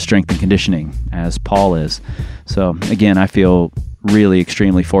strength and conditioning as Paul is. So again, I feel really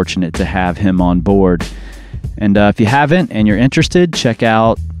extremely fortunate to have him on board. And if you haven't and you're interested, check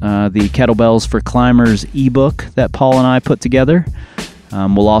out the Kettlebells for Climbers ebook that Paul and I put together.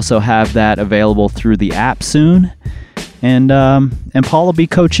 We'll also have that available through the app soon. And Paul will be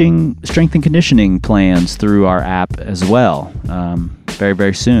coaching strength and conditioning plans through our app as well very,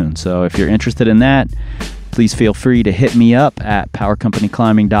 very soon. So if you're interested in that, please feel free to hit me up at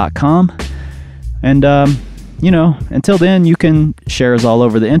powercompanyclimbing.com. And until then, you can share us all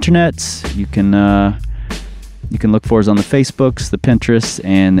over the internets. You can look for us on the Facebooks, the Pinterests,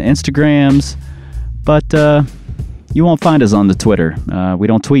 and the Instagrams. But you won't find us on the Twitter. We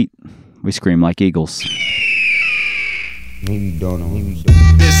don't tweet. We scream like eagles. This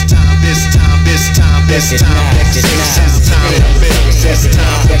time. Power. This time to build power. This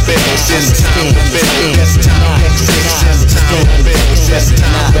time to build power. This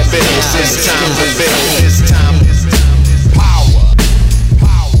time to build power.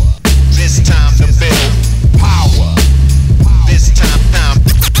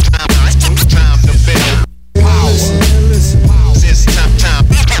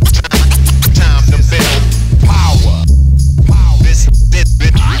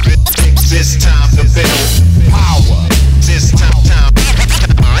 This time to build power.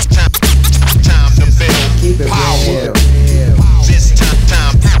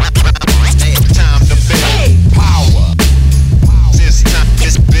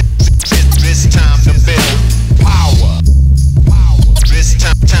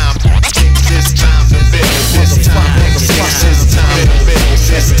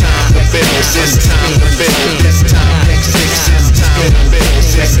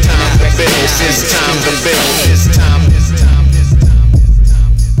 It's time to build.